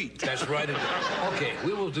cream of wheat. That's right. Okay,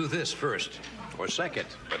 we will do this first. Or second.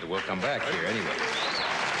 But we'll come back here anyway.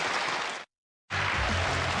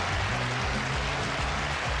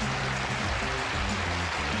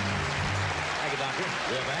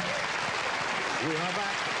 We are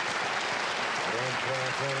back.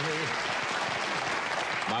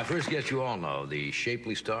 My first guest, you all know, the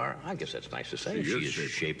shapely star. I guess that's nice to say. She is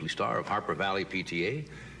shapely star of Harper Valley PTA,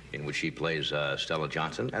 in which she plays Stella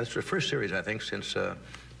Johnson. And it's her first series, I think, since the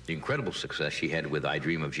incredible success she had with I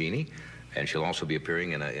Dream of Jeannie. And she'll also be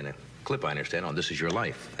appearing in a clip, I understand, on This Is Your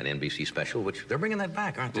Life, an NBC special, which they're bringing that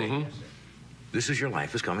back, aren't they? Mm-hmm. This Is Your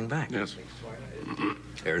Life is coming back. Yes.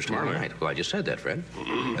 Airs tomorrow night. Well, I just said that, Fred.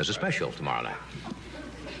 There's a special tomorrow night.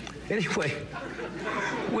 Anyway,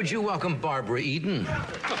 would you welcome Barbara Eden?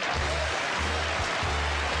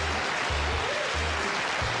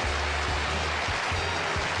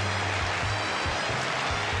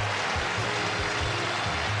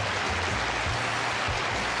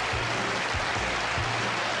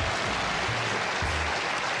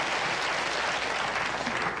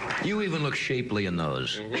 You even look shapely in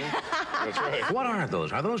those. That's right. What are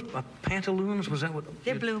those? Are those pantaloons? Was that what?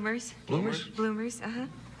 They're bloomers. Bloomers? Bloomers, uh-huh.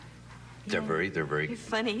 They're very. You're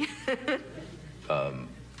funny.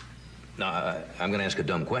 Now, I'm going to ask a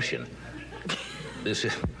dumb question. This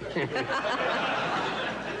is...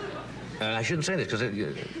 I shouldn't say this because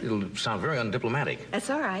it'll sound very undiplomatic.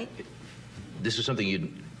 That's all right. This is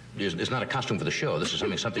something it's not a costume for the show. This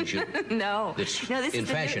is something you... No. That's this in is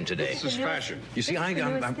the fashion today. This is fashion. You see, This is the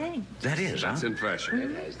newest thing. That is, huh? That's in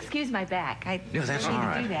fashion. Excuse my back. Yeah, that's I all need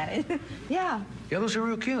right. to do that. Yeah. Yeah, those are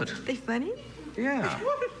real cute. They funny? Yeah.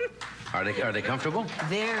 Are they comfortable?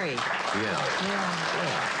 Very. Yeah.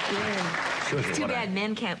 Yeah. Shows It's you too what bad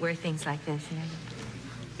men can't wear things like this. You know?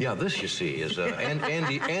 Yeah, this, you see, is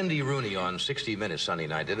Andy Rooney on 60 Minutes Sunday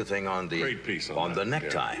night did a thing on the... Great piece on the that,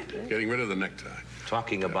 necktie. yeah. Getting rid of the necktie.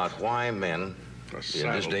 Talking about why men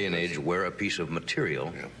in this day and age wear a piece of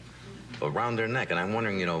material around their neck. And I'm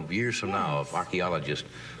wondering, you know, years from now, if archaeologists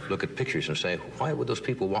look at pictures and say, why would those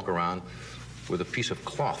people walk around with a piece of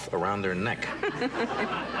cloth around their neck?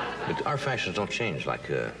 But our fashions don't change like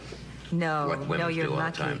women you're do all the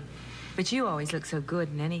lucky. time. But you always look so good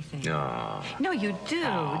in anything. No. No, you do,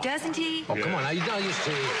 doesn't he? Oh, come on. Now, you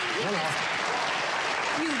see.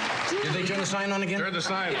 Hello. You do. Did they turn the sign on again? Turn the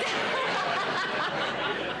sign.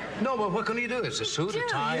 No, but what can you do? It's a suit, a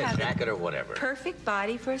tie, a jacket, or whatever. Perfect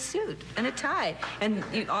body for a suit and a tie. And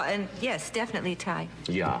yes, definitely a tie.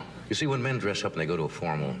 Yeah. You see, when men dress up and they go to a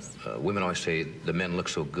formal, women always say the men look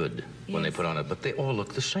so good when they put on it, but they all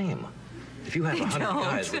look the same. If you have 100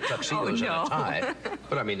 guys with tuxedos and a tie,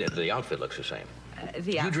 but I mean, the outfit looks the same.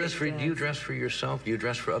 Do you dress for yourself? Do you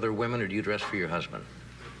dress for other women, or do you dress for your husband?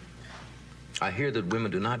 I hear that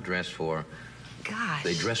women do not dress for... Gosh.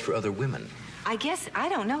 They dress for other women. I guess, I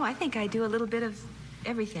don't know. I think I do a little bit of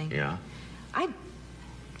everything. Yeah? I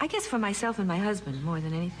guess for myself and my husband more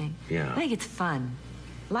than anything. Yeah. I think it's fun.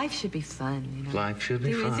 Life should be fun, you know. Life should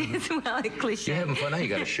be fun. It's well, a cliche. You're having fun now. You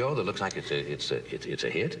got a show that looks like it's a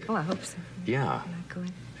hit. Oh, I hope so. Yeah. I'm not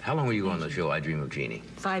going. How long were you on the show I Dream of Jeannie?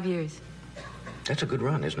 5 years. That's a good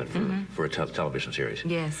run, isn't it, for a television series?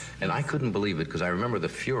 Yes. And I couldn't believe it because I remember the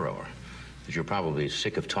furor that you're probably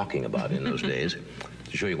sick of talking about in those days.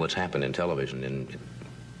 To show you what's happened in television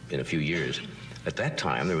in a few years. At that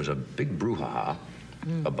time, there was a big brouhaha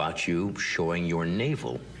about you showing your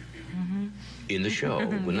navel in the show.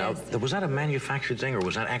 Now, was that a manufactured thing, or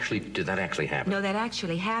did that actually happen? No, that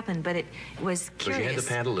actually happened, but it was curious. So you had the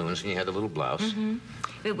pantaloons and you had the little blouse.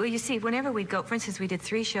 Well, you see, whenever we'd go, for instance, we did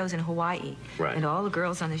 3 shows in Hawaii, right. And all the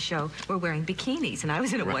girls on the show were wearing bikinis, and I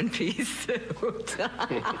was in a one-piece suit.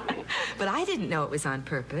 But I didn't know it was on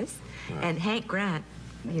purpose. Right. And Hank Grant,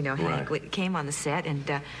 you know, Hank came on the set,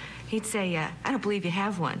 and he'd say, I don't believe you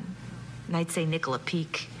have one. And I'd say, nickel a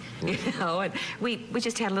peak. You know, and we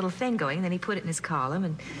just had a little thing going, and then he put it in his column,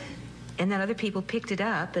 and then other people picked it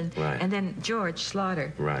up, and then George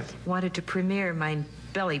Slaughter wanted to premiere my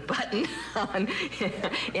belly button on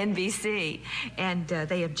NBC, and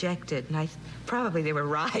they objected, and probably they were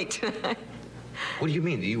right. What do you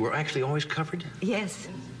mean? You were actually always covered? Yes.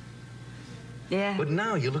 Yeah. But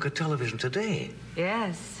now you look at television today.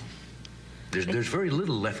 Yes. There's very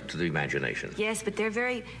little left to the imagination. Yes, but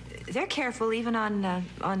they're careful even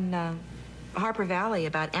on Harper Valley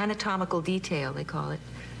about anatomical detail, they call it.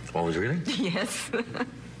 Oh, really? Yes.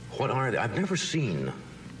 What are they? I've never seen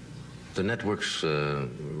the network's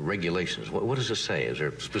regulations. What does it say? Is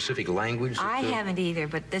there specific language? I haven't either,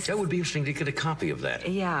 but that would be interesting to get a copy of that.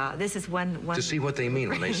 Yeah, this is one to see what they mean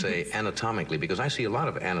when they say anatomically, because I see a lot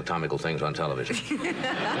of anatomical things on television.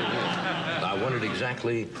 I wondered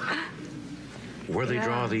exactly where they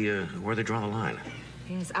draw the line.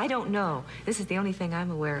 Yes, I don't know. This is the only thing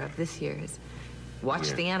I'm aware of this year is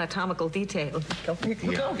watch the anatomical detail. Yeah. We'll be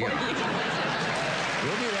right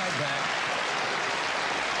back.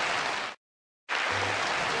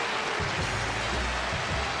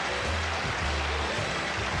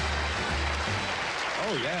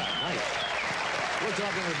 Oh, yeah, nice. We're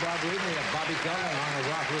talking with Bob Reed. We have Bobby Keller on the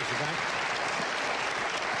Rock Roots event.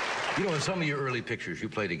 You know, in some of your early pictures, you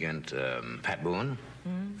played against Pat Boone,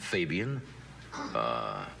 Fabian,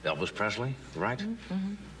 Elvis Presley, right?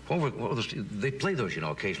 What were those? They play those, you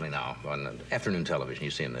know, occasionally now on afternoon television. You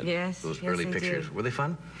see them, those early pictures. Were they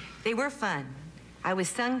fun? They were fun. I was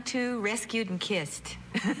sung to, rescued, and kissed.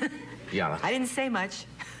 Yeah. I didn't say much.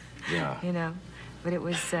 Yeah. You know, but it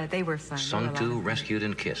was, they were fun. Sung to, rescued,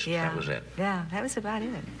 and kissed. Yeah. That was it. Yeah, that was about it.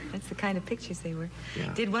 That's the kind of pictures they were.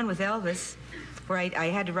 Yeah. Did one with Elvis where I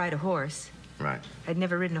had to ride a horse. Right. I'd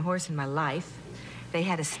never ridden a horse in my life. They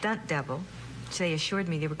had a stunt double, which they assured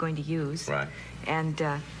me they were going to use. Right. And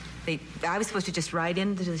I was supposed to just ride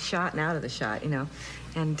into the shot and out of the shot, you know.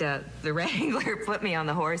 And the wrangler put me on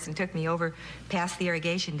the horse and took me over past the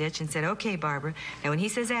irrigation ditch and said, "Okay, Barbara, now when he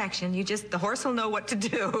says action, the horse will know what to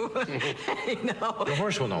do." You know? The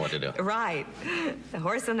horse will know what to do. Right. The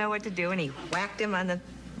horse will know what to do, and he whacked him on the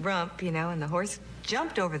rump, you know, and the horse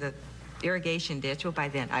jumped over the irrigation ditch. Well, by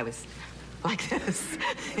then I was like this,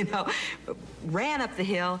 you know, ran up the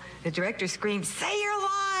hill. The director screamed, "Say your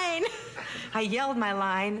line!" I yelled my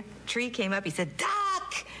line. Tree came up. He said,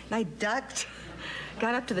 "Duck!" And I ducked.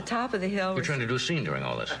 Got up to the top of the hill. You're trying to do a scene during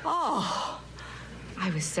all this. Oh, I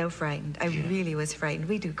was so frightened. I really was frightened.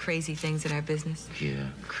 We do crazy things in our business. Yeah.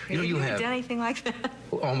 Crazy. You know, you ever have done anything like that?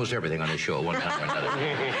 almost everything on this show, one time or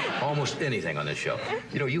another. Almost anything on this show.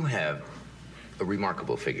 You know, you have a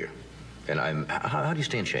remarkable figure, and how do you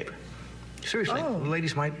stay in shape? Seriously,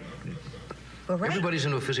 ladies might. Well, right. Everybody's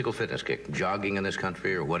into a physical fitness kick, jogging in this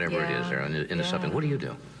country or whatever it is. They're into something. What do you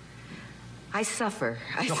do? I suffer.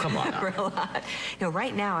 I come on suffer a lot. No,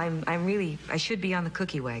 right now I should be on the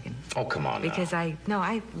cookie wagon. Oh, come on. Because I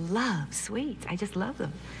love sweets. I just love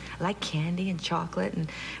them. I like candy and chocolate, and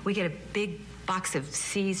we get a big box of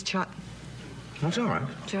C's chocolate. That's all right.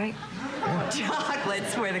 That's right. Yeah.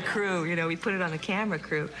 Chocolates for the crew. You know, we put it on the camera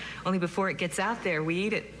crew. Only before it gets out there, we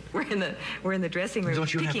eat it. We're in the dressing room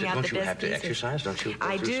picking out the best pieces. Don't you have to exercise? Don't you?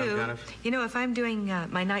 I do. Some kind of... You know, if I'm doing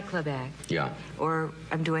my nightclub act, or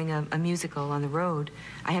I'm doing a musical on the road,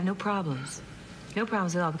 I have no problems. No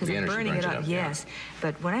problems at all because I'm burning it up. Yes,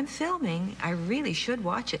 but when I'm filming, I really should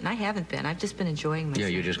watch it, and I haven't been. I've just been enjoying myself. Yeah,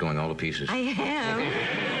 you're just going all to pieces. I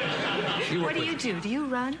am. What do you do? Do you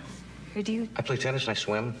run? Or do you? I play tennis and I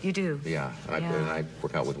swim. You do? Yeah, and I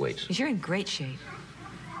work out with weights. You're in great shape.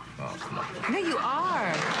 Oh, come on. No, you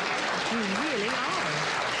are. You really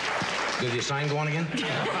are. Did the sign go on again?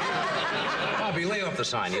 Bobby, lay off the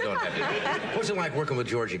sign. You don't have to. What's it like working with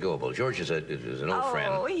Georgie Goebel? George is an old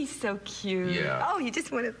friend. Oh, he's so cute. Yeah. Oh, you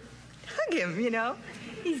just want to hug him, you know?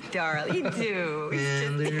 He's darling. You do.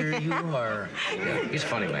 And there you are. Yeah, he's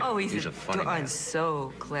funny, man. Oh, he's a funny man.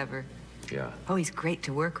 So clever. Yeah. Oh, he's great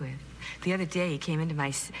to work with. The other day, he came into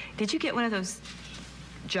my... Did you get one of those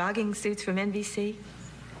jogging suits from NBC?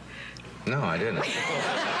 No, I didn't.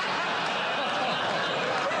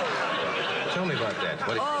 Tell me about that.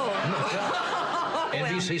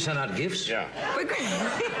 NBC sent out gifts? Yeah.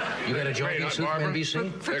 You got a jogging suit from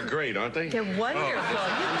NBC? They're great, aren't they? They're wonderful.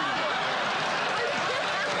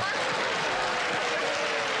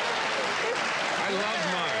 I love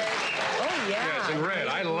mine. Oh, yeah. Yeah, it's in red.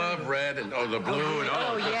 I love red and the blue and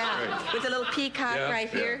yeah. great. With a little peacock right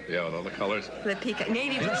here. Yeah, with all the colors. The peacock.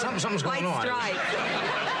 Navy blue. Something's going on. White stripe.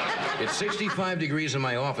 It's 65 degrees in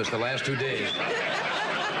my office the last 2 days.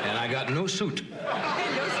 And I got no suit.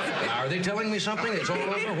 Are they telling me something? It's all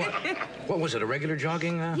over? What was it, a regular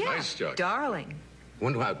jogging? Nice jogging. Darling.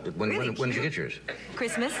 When did you get yours?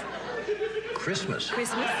 Christmas. Christmas?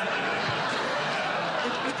 Christmas.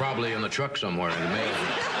 It's probably in the truck somewhere in the mail.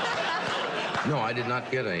 No, I did not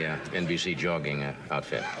get a NBC jogging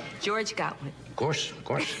outfit. George got one. Of course.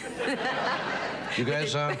 You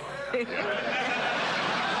guys,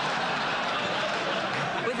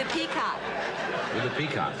 With the peacock. With the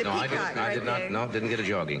peacock. The peacock I did not. there. No, didn't get a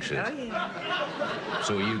jogging suit. Oh, yeah.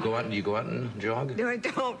 So you go out and jog? No, I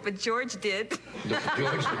don't, but George did.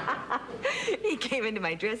 George? He came into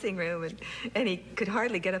my dressing room, and he could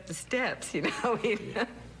hardly get up the steps, you know. He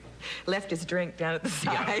left his drink down at the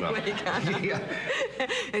side when he got up. Yeah.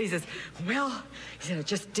 And he says, well, he said, I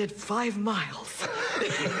just did 5 miles.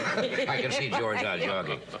 I can see George out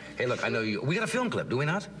jogging. Hey, look, I know you. We got a film clip, do we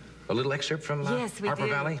not? A little excerpt from yes, we Harper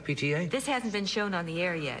do. Valley, PTA? This hasn't been shown on the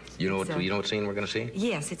air yet. You know what scene we're going to see?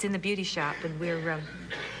 Yes, it's in the beauty shop, and we're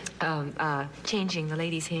changing the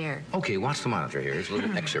lady's hair. Okay, watch the monitor here. Here's a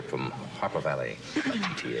little excerpt from Harper Valley,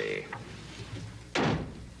 PTA.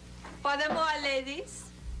 Furthermore, ladies,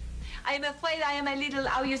 I am afraid I am a little,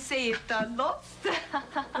 how you say it, lost.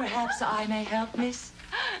 Perhaps I may help, miss?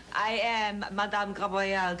 I am Madame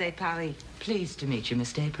Gabrielle de Paris. Pleased to meet you,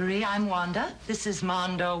 Miss Desparie. I'm Wanda. This is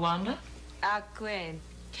Mondo Wanda. Queen.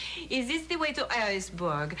 Is this the way to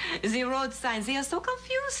Harrisburg? The road signs, they are so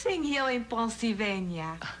confusing here in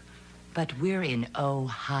Pennsylvania. But we're in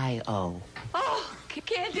Ohio. Oh,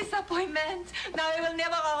 quel disappointment. Now I will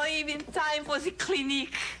never arrive in time for the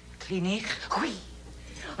clinic. Clinique? Oui.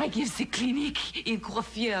 I give the clinic in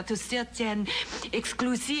coiffure to certain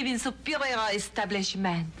exclusive and superior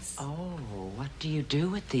establishments. Oh, what do you do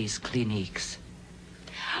with these cliniques?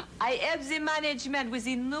 I help the management with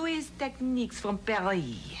the newest techniques from Paris.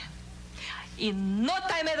 In no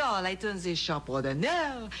time at all, I turn the shop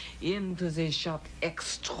ordinaire into the shop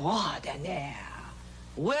extraordinaire,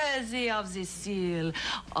 worthy of the seal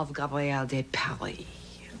of Gabriel de Paris.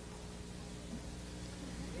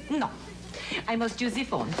 No. I must use the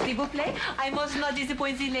phone, s'il vous plaît. I must not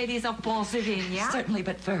disappoint the ladies of Pennsylvania. Certainly,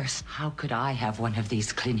 but first, how could I have one of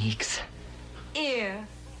these cliniques? Here,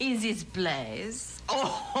 in this place.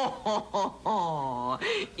 Oh,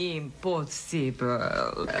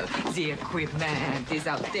 impossible. The equipment is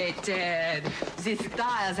outdated. The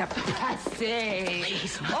styles are passé.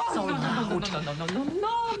 Please, not so loud.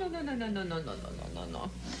 No.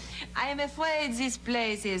 I am afraid this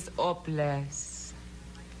place is hopeless.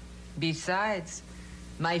 Besides,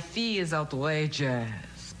 my fee is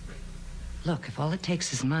outrageous. Look, if all it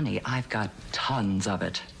takes is money, I've got tons of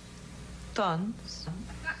it. Tons?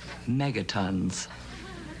 Megatons.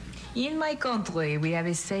 In my country, we have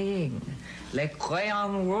a saying, le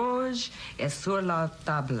crayon rouge est sur la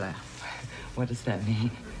table. What does that mean?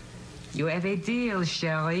 You have a deal,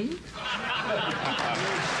 Sherry.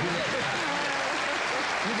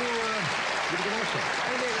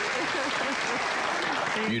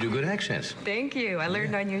 You do good accents. Thank you. I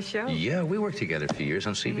learned on your show. Yeah, we worked together a few years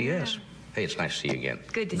on CBS. Yeah. Hey, it's nice to see you again.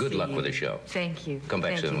 Good to see you. Good luck with the show. Thank you. Come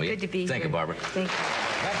back Thank soon, you. will you? Good to be here. Thank you, Barbara. Thank you.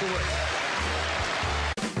 Back to work.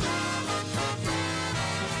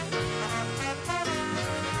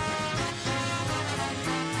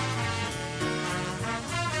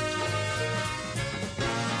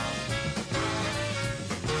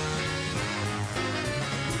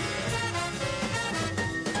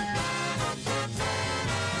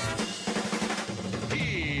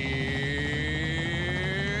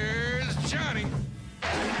 Here's Johnny.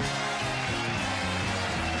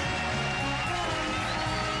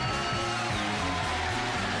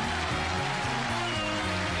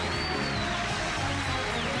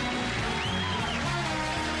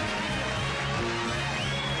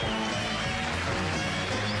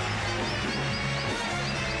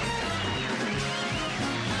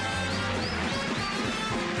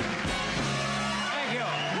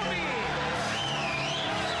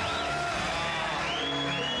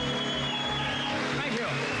 Thank you. Thank you.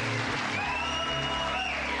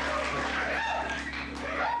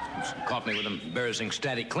 Caught me with embarrassing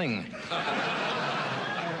static cling.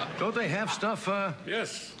 Don't they have stuff,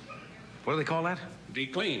 Yes, what do they call that?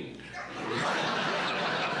 decleaned.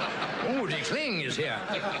 Oh, the cling is here.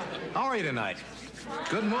 How are you tonight?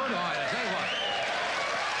 Good mood? All right, I tell you what.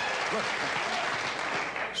 Look,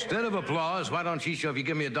 instead of applause, why don't you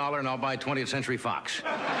give me $1 and I'll buy 20th Century Fox?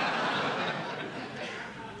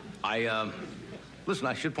 Listen,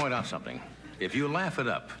 I should point out something. If you laugh it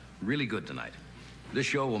up really good tonight, this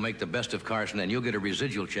show will make the best of Carson and you'll get a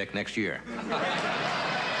residual check next year.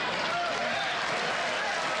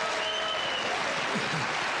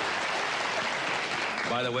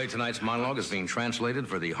 By the way, tonight's monologue is being translated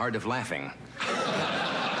for the Heart of Laughing.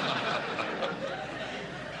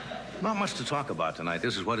 Not much to talk about tonight.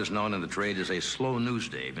 This is what is known in the trade as a slow news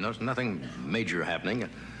day. You know, there's nothing major happening.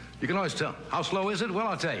 You can always tell. How slow is it? Well,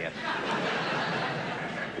 I'll tell you.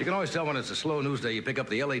 You can always tell when it's a slow news day. You pick up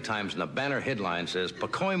the LA Times and the banner headline says,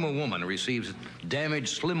 Pacoima woman receives damaged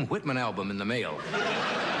Slim Whitman album in the mail.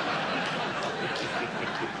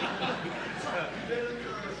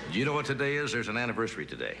 Do you know what today is? There's an anniversary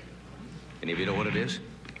today. Any of you know what it is?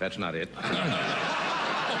 That's not it. A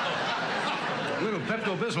little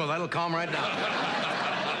Pepto-Bismol, that'll calm right down.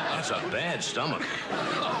 That's a bad stomach.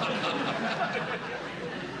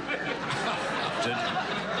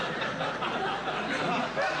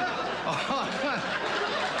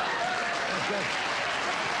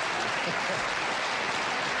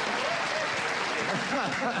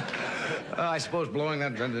 I suppose blowing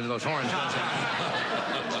those horns does it.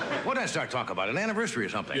 What did I start talking about? An anniversary or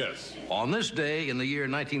something? Yes. On this day in the year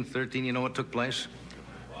 1913, you know what took place?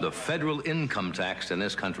 The federal income tax in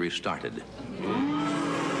this country started.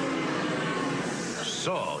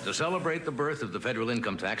 So, to celebrate the birth of the federal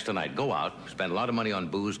income tax tonight, go out, spend a lot of money on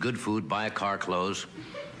booze, good food, buy a car, clothes,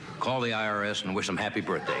 call the IRS and wish them happy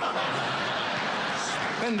birthday.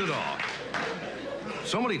 Spend it all.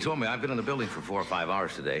 Somebody told me I've been in the building for 4 or 5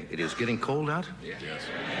 hours today. It is getting cold out. Yes.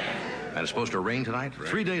 And it's supposed to rain tonight. Right.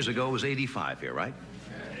 3 days ago it was 85 here, right?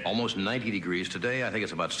 Almost 90 degrees. Today, I think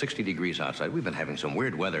it's about 60 degrees outside. We've been having some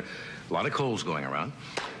weird weather. A lot of colds going around.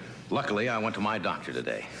 Luckily, I went to my doctor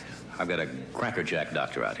today. I've got a crackerjack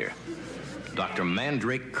doctor out here. Dr.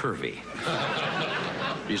 Mandrake Curvy.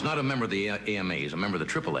 He's not a member of the AMA, he's a member of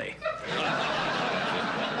the AAA.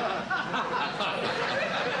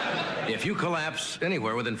 If you collapse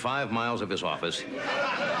anywhere within 5 miles of his office,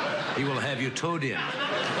 he will have you towed in.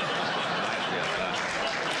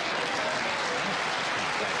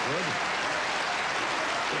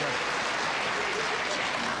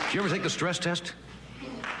 Did you ever take the stress test?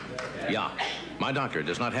 Yeah. My doctor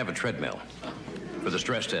does not have a treadmill for the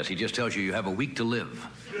stress test. He just tells you you have a week to live.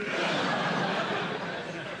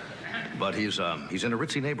 But he's in a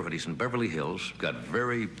ritzy neighborhood. He's in Beverly Hills, got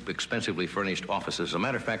very expensively furnished offices. As a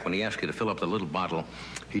matter of fact, when he asks you to fill up the little bottle,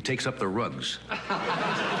 he takes up the rugs.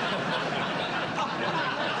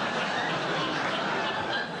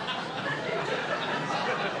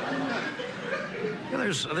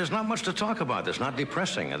 There's not much to talk about. There's not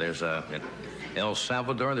depressing. There's in El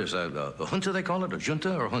Salvador, there's a junta, they call it, a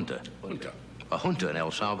junta or a junta? Junta. A junta in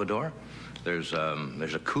El Salvador. There's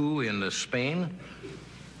a coup in Spain.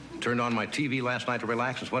 Turned on my TV last night to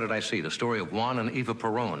relax, and what did I see? The story of Juan and Eva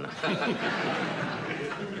Perón.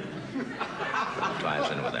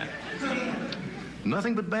 Ties in with that.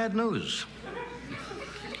 Nothing but bad news.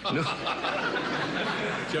 No. Do you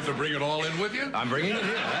have to bring it all in with you? I'm bringing it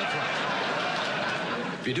here, that's right.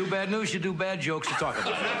 If you do bad news, you do bad jokes to talk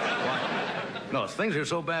about. Why? No, things are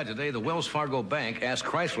so bad today, the Wells Fargo Bank asked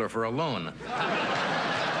Chrysler for a loan. Give you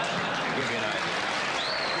an idea.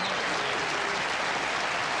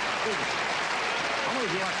 How many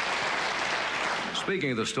of you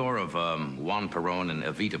Speaking of the store of Juan Perón and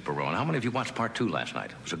Evita Perón, how many of you watched part 2 last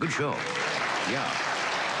night? It was a good show. Yeah.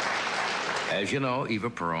 As you know,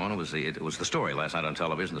 Eva Perón was the story last night on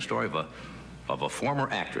television, the story of a former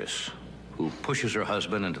actress who pushes her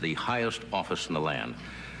husband into the highest office in the land.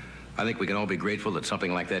 I think we can all be grateful that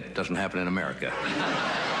something like that doesn't happen in America.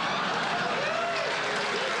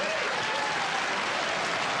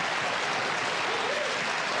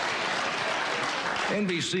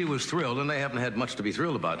 NBC was thrilled, and they haven't had much to be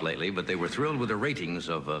thrilled about lately, but they were thrilled with the ratings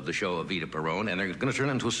of the show Evita Perón, and they're going to turn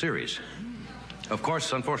it into a series. Of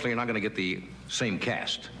course, unfortunately, you're not going to get the same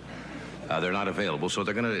cast. They're not available, so it's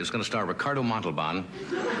going to star Ricardo Montalban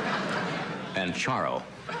and Charo.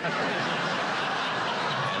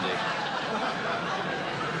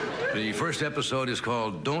 And the first episode is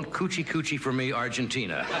called Don't Coochie Coochie for Me,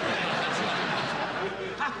 Argentina.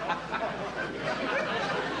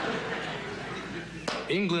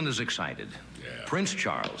 England is excited. Yeah. Prince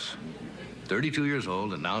Charles, 32 years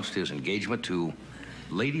old, announced his engagement to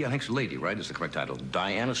Lady, I think it's Lady, right, is the correct title,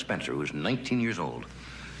 Diana Spencer, who's 19 years old,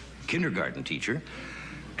 kindergarten teacher.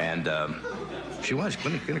 And she was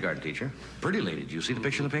kindergarten teacher. Pretty lady. Did you see the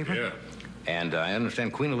picture in the paper? Yeah. And I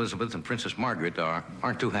understand Queen Elizabeth and Princess Margaret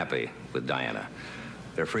aren't too happy with Diana.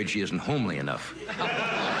 They're afraid she isn't homely enough.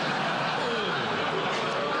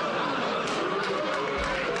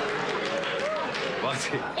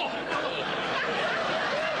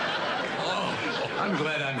 I'm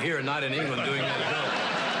glad I'm here, not in England, doing that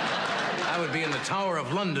joke. I would be in the Tower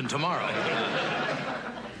of London tomorrow.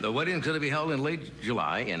 The wedding is going to be held in late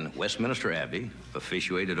July in Westminster Abbey,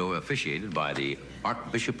 officiated by the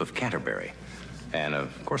Archbishop of Canterbury. And,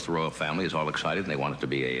 of course, the royal family is all excited, and they want it to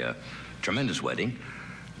be a tremendous wedding.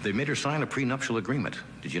 They made her sign a prenuptial agreement.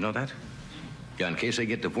 Did you know that? Yeah, in case they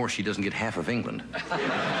get divorced, she doesn't get half of England.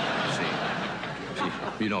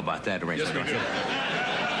 See, you know about that arrangement, don't you?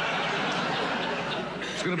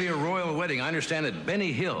 It's going to be a royal wedding. I understand that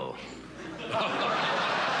Benny Hill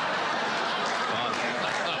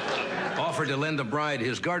offered to lend the bride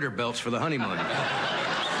his garter belts for the honeymoon.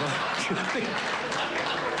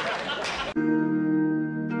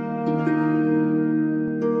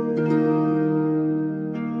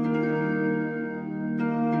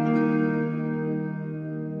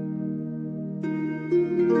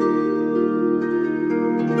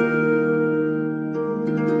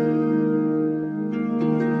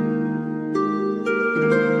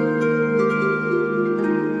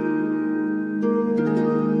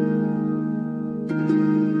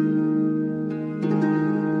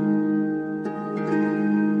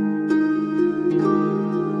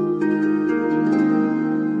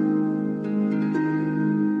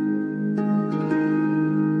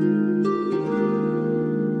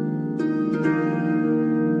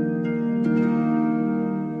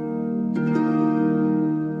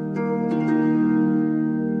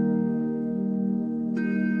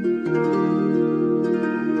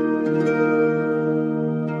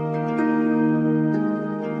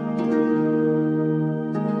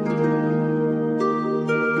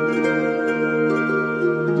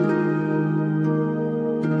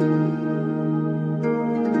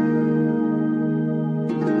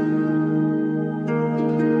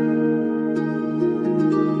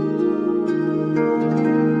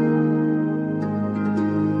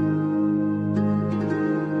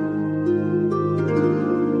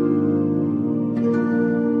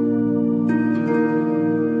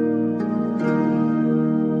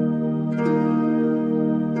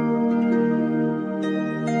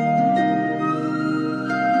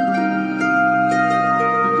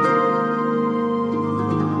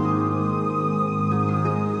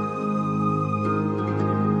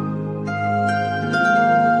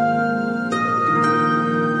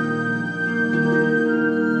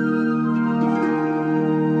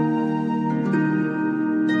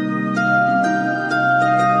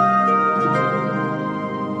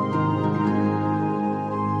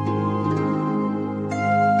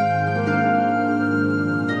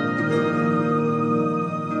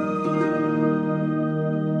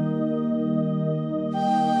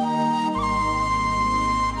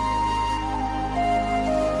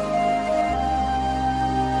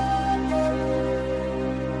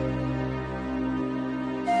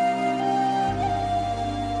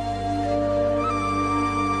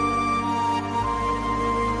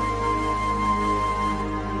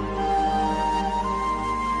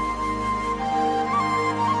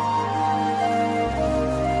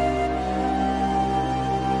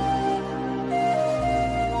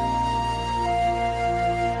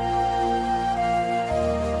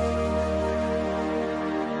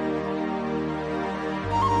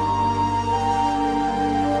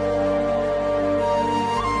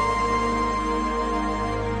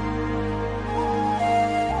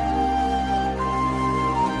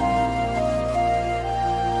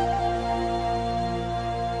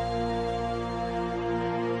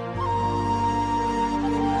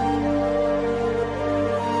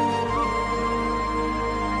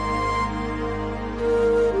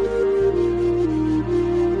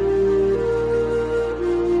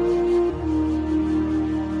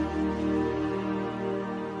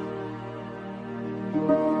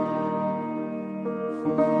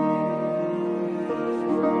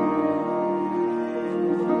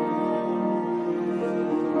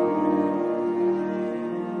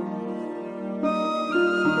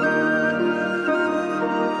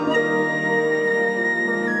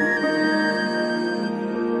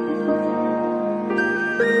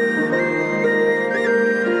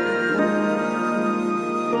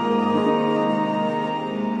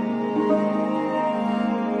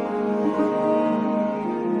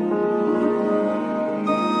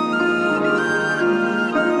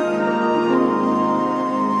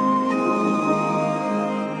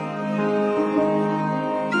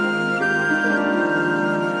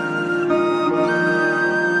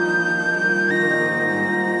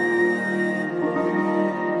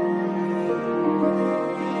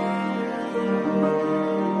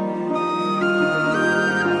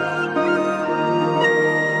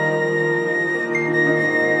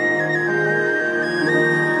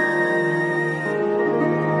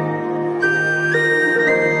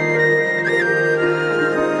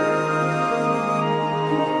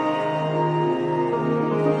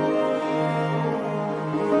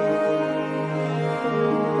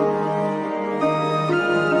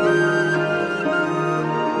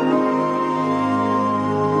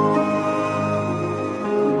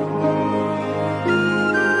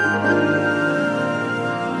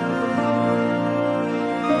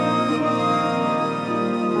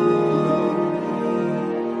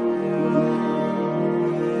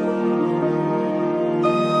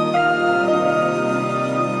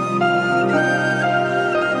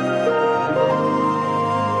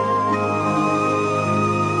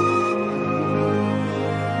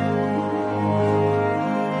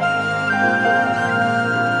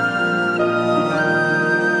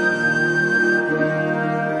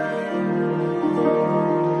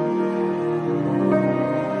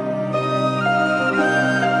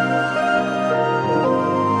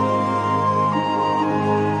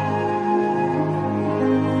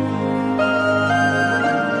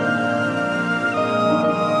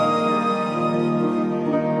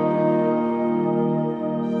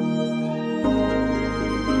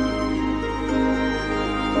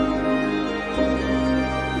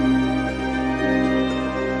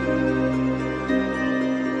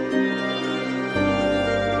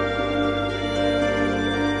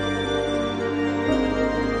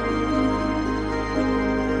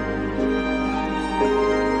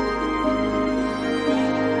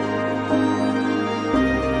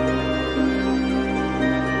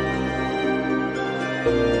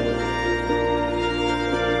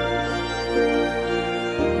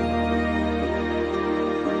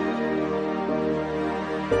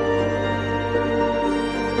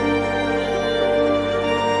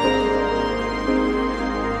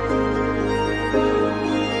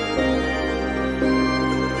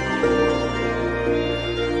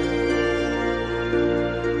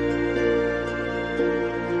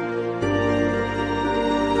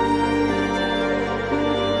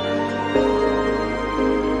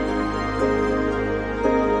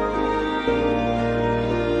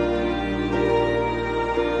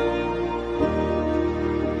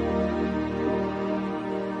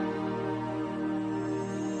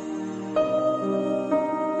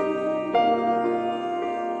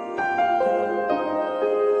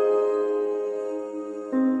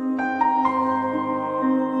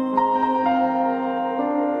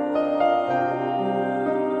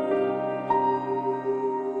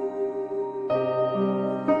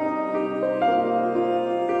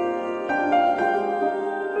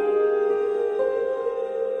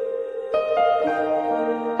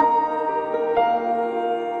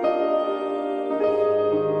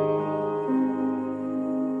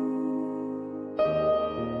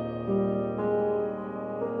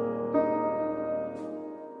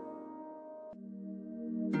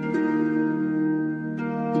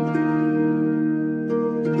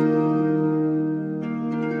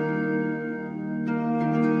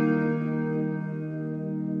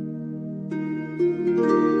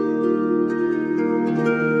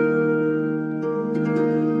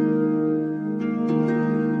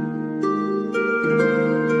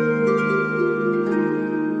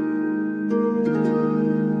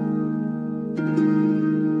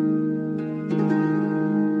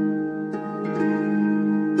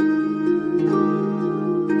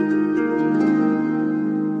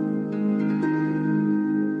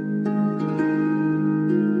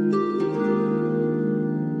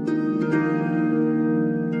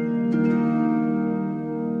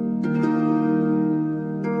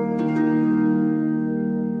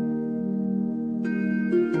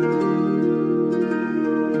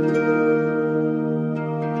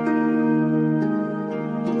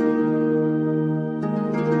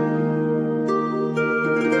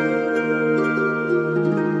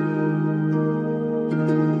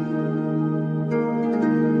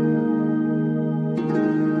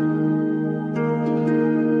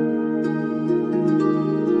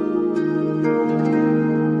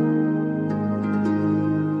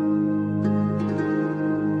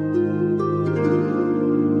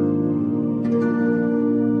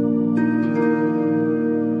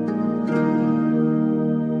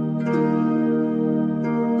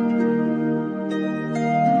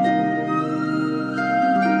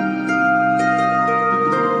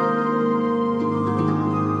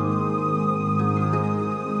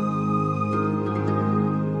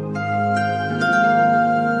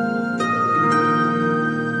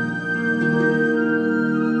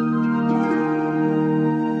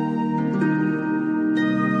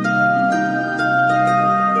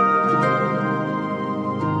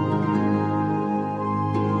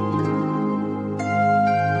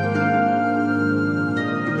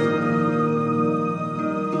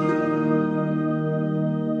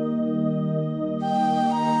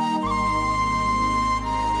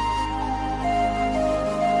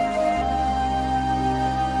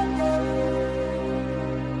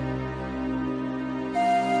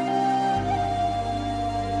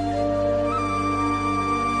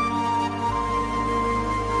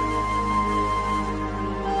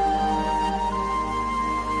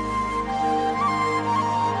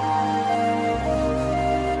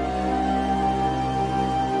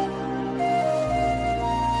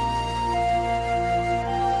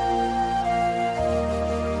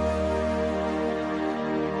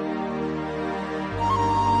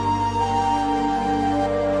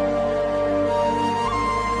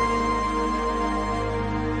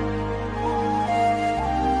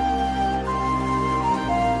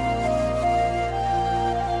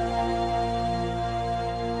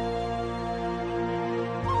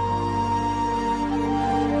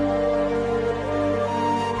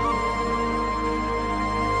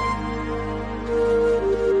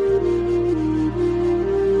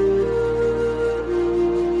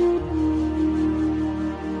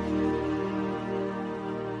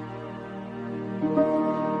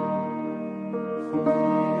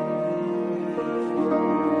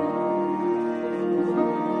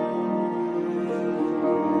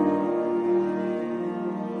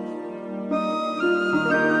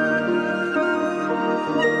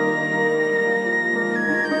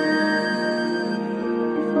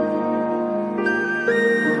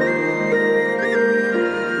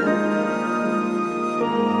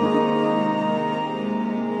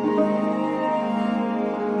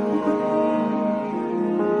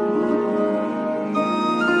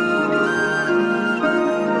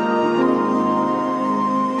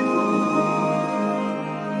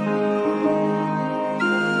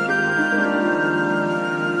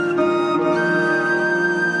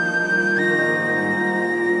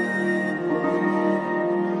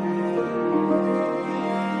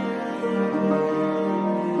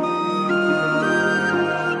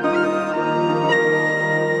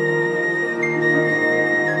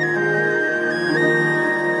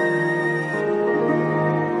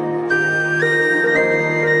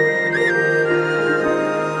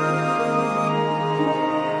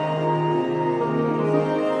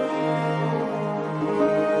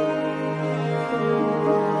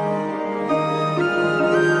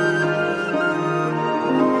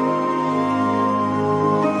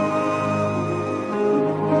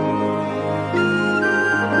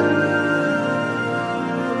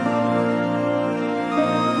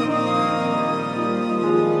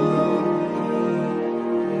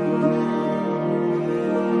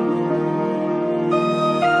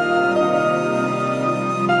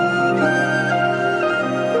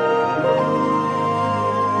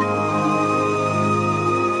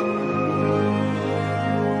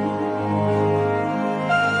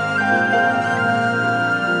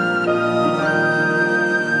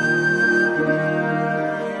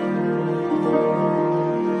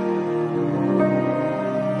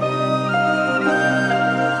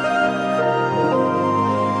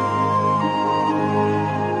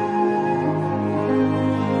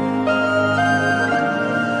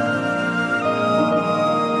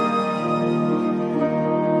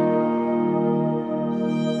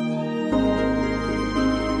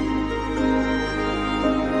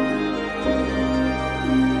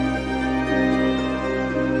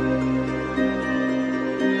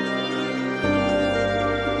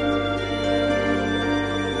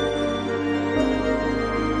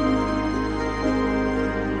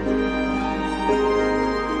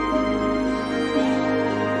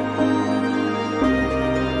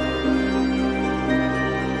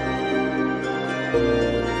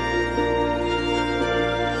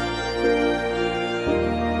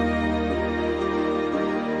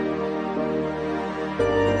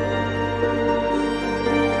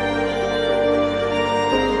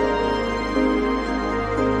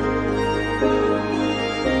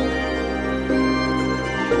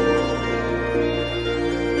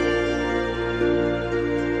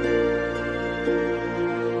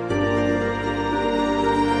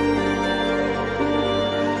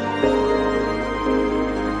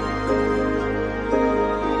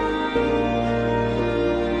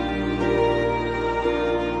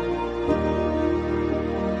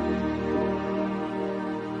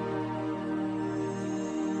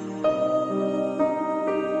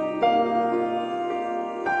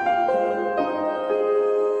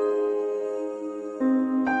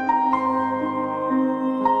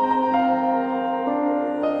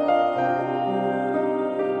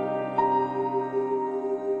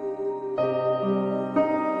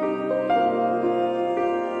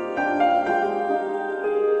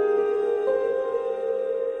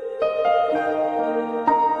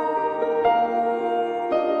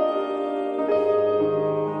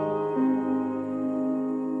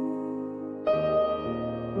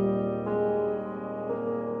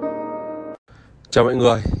 Chào mọi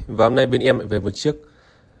người, và hôm nay bên em lại về một chiếc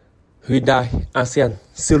Hyundai Accent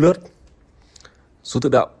siêu lướt số tự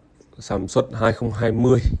động sản xuất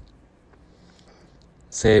 2020.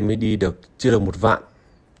 Xe mới đi được chưa được 1 vạn,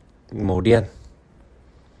 màu đen.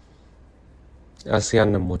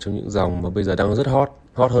 Accent là một trong những dòng mà bây giờ đang rất hot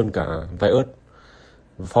hơn cả vai ớt.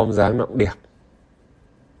 Form dáng nó cũng đẹp.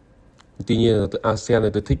 Tuy nhiên là Accent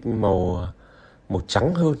này tôi thích màu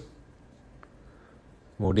trắng hơn.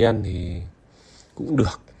 Màu đen thì cũng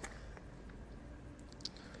được.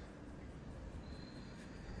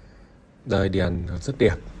 Đời đèn rất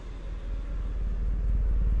đẹp.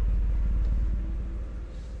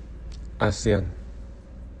 Accent.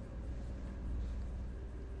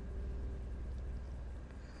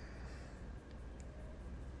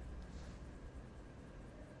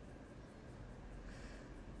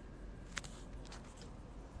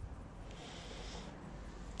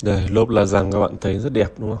 Đây, lốp la răng các bạn thấy rất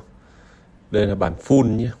đẹp đúng không? Đây là bản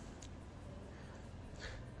full nhé.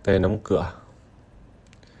 Tay nắm cửa.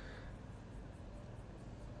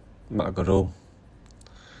 Mạ chrome.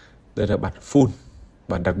 Đây là bản full,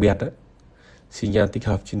 bản đặc biệt đấy. Xi nhan tích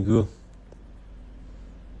hợp trên gương.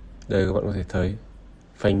 Đây các bạn có thể thấy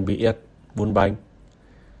phanh BS 4 bánh.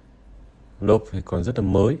 Lốp thì còn rất là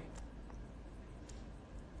mới.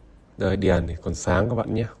 Đây đèn thì còn sáng các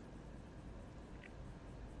bạn nhé.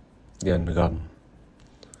 Đèn gầm.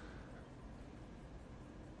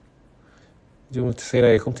 Nhưng xe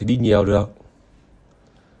này không thể đi nhiều được.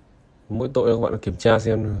 Mỗi tội các bạn kiểm tra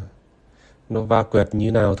xem nó va quẹt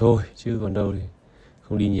như nào thôi, chứ còn đâu thì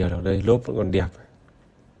không đi nhiều được. Đây lốp vẫn còn đẹp.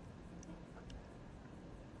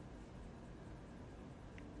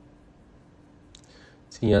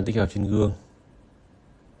 Xi nhan tích hợp trên gương.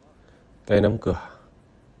 Tay nắm cửa.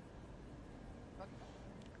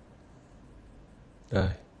 Đây.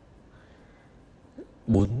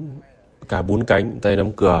 Cả 4 cánh tay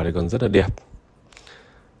nắm cửa thì còn rất là đẹp.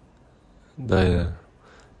 Đây là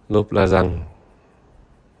lốp la răng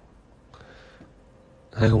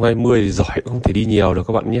 2020 thì giỏi cũng không thể đi nhiều được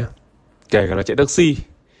các bạn nhé. Kể cả là chạy taxi.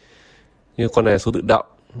 Nhưng con này là số tự động.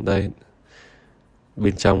 Đây.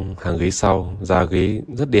 Bên trong hàng ghế sau, da ghế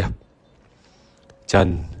rất đẹp.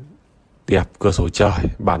 Trần đẹp, cửa sổ trời.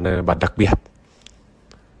 Bản này là bản đặc biệt.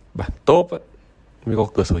 Bản top ấy, mới có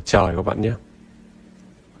cửa sổ trời các bạn nhé.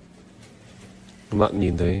 Các bạn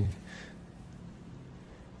nhìn thấy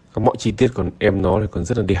các mọi chi tiết còn em nó thì còn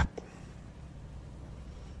rất là đẹp.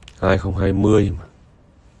 2020 mà.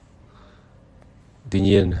 Tuy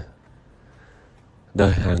nhiên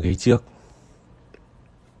đây hàng ghế trước.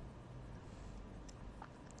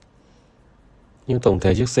 Nhưng tổng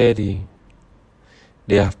thể chiếc xe thì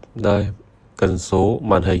đẹp. Đây cần số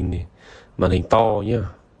màn hình thì màn hình to nhá.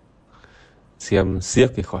 Xem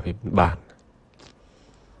siếc thì khỏi phải bàn.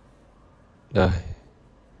 Đây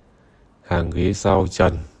hàng ghế sau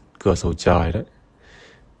trần, cửa sổ trời đấy,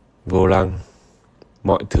 vô lăng,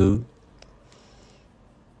 mọi thứ.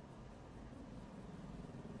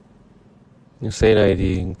 Nhưng xe này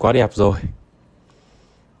thì quá đẹp rồi.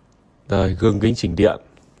 Đây gương kính chỉnh điện.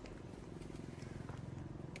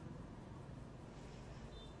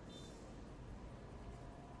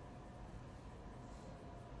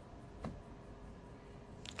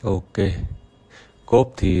 Ok.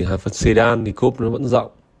 Cốp thì phần sedan thì cốp nó vẫn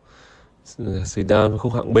rộng. Sedan nó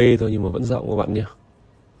không hạng B thôi nhưng mà vẫn rộng các bạn nhé.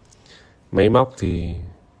 Máy móc thì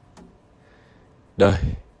đây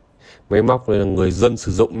Máy móc này là người dân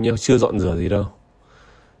sử dụng nhá, chưa dọn rửa gì đâu.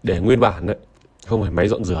 Để nguyên bản đấy, không phải máy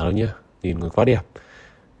dọn rửa đâu nhá. Nhìn nó quá đẹp.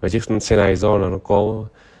 Và chiếc xe này do là nó có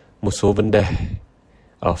một số vấn đề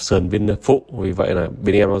ở sườn bên phụ, vì vậy là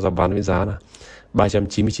bên em nó giá bán với giá là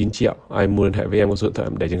 399 triệu. Ai mua liên hệ với em có số điện thoại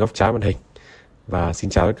để trên góc trái màn hình. Và xin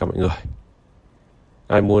chào tất cả mọi người.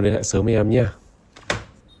 Ai mua liên hệ sớm với em nhé.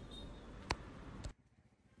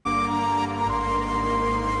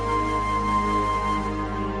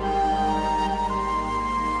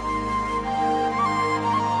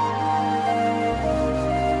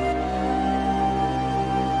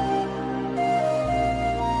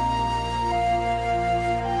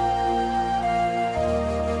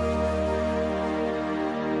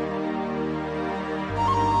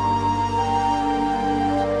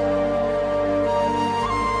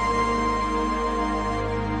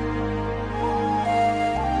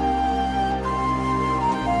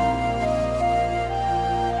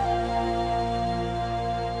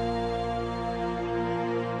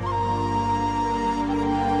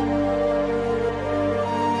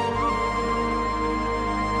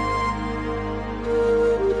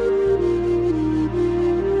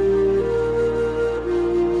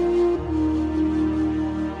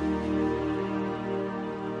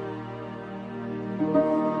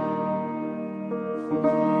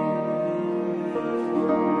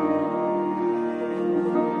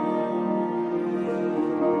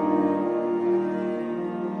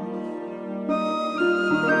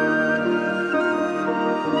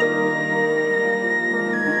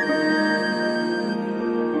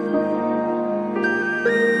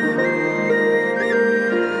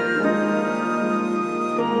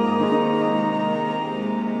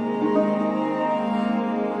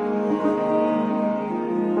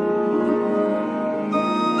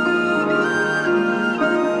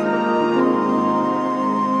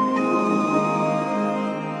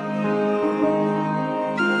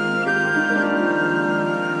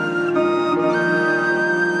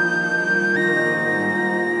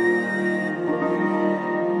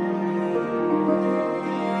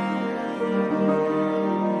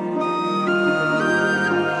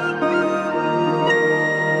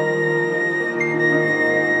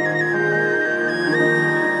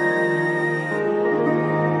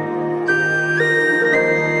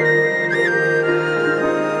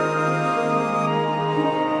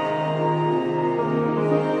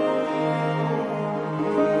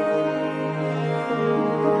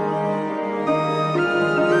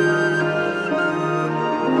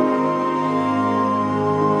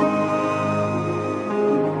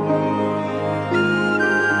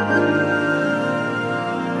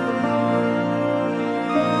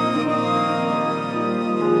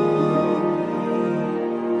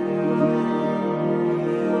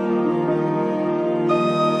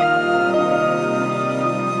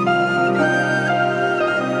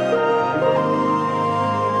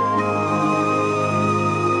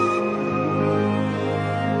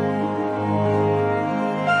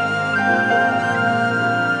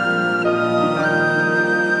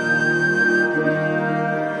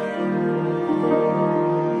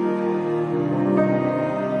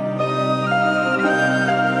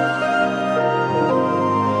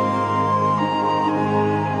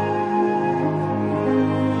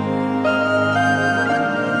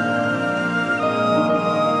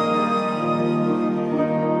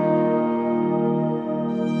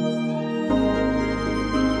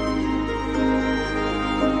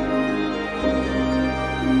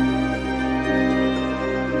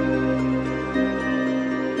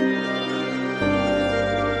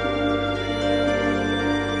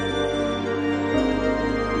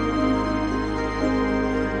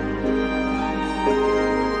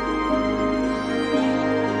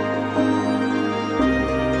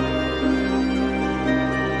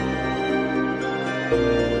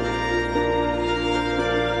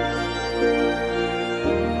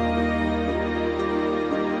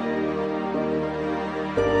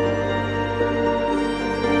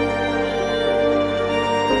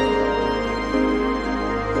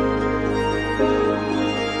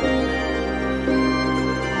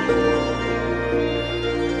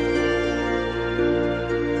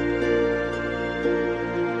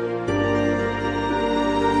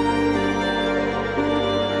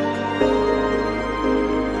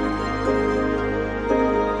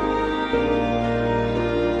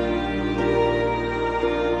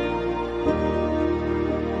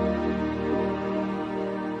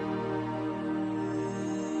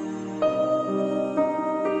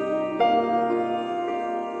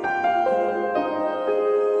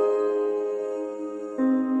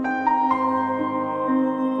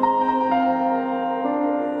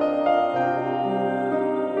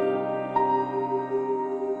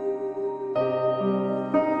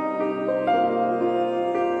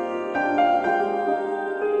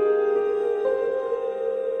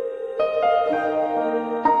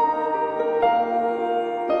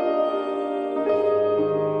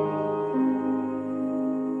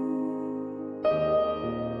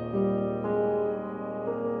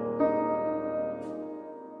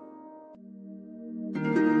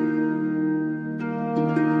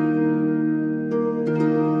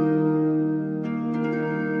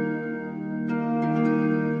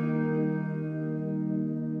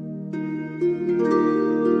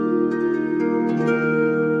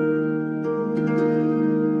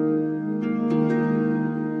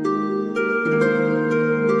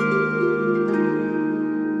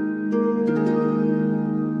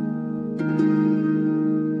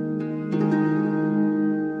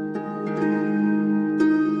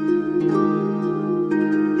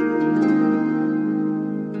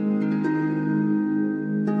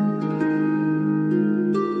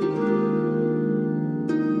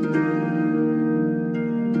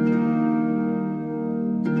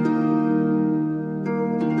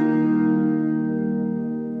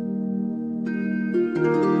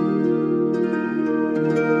 nhé.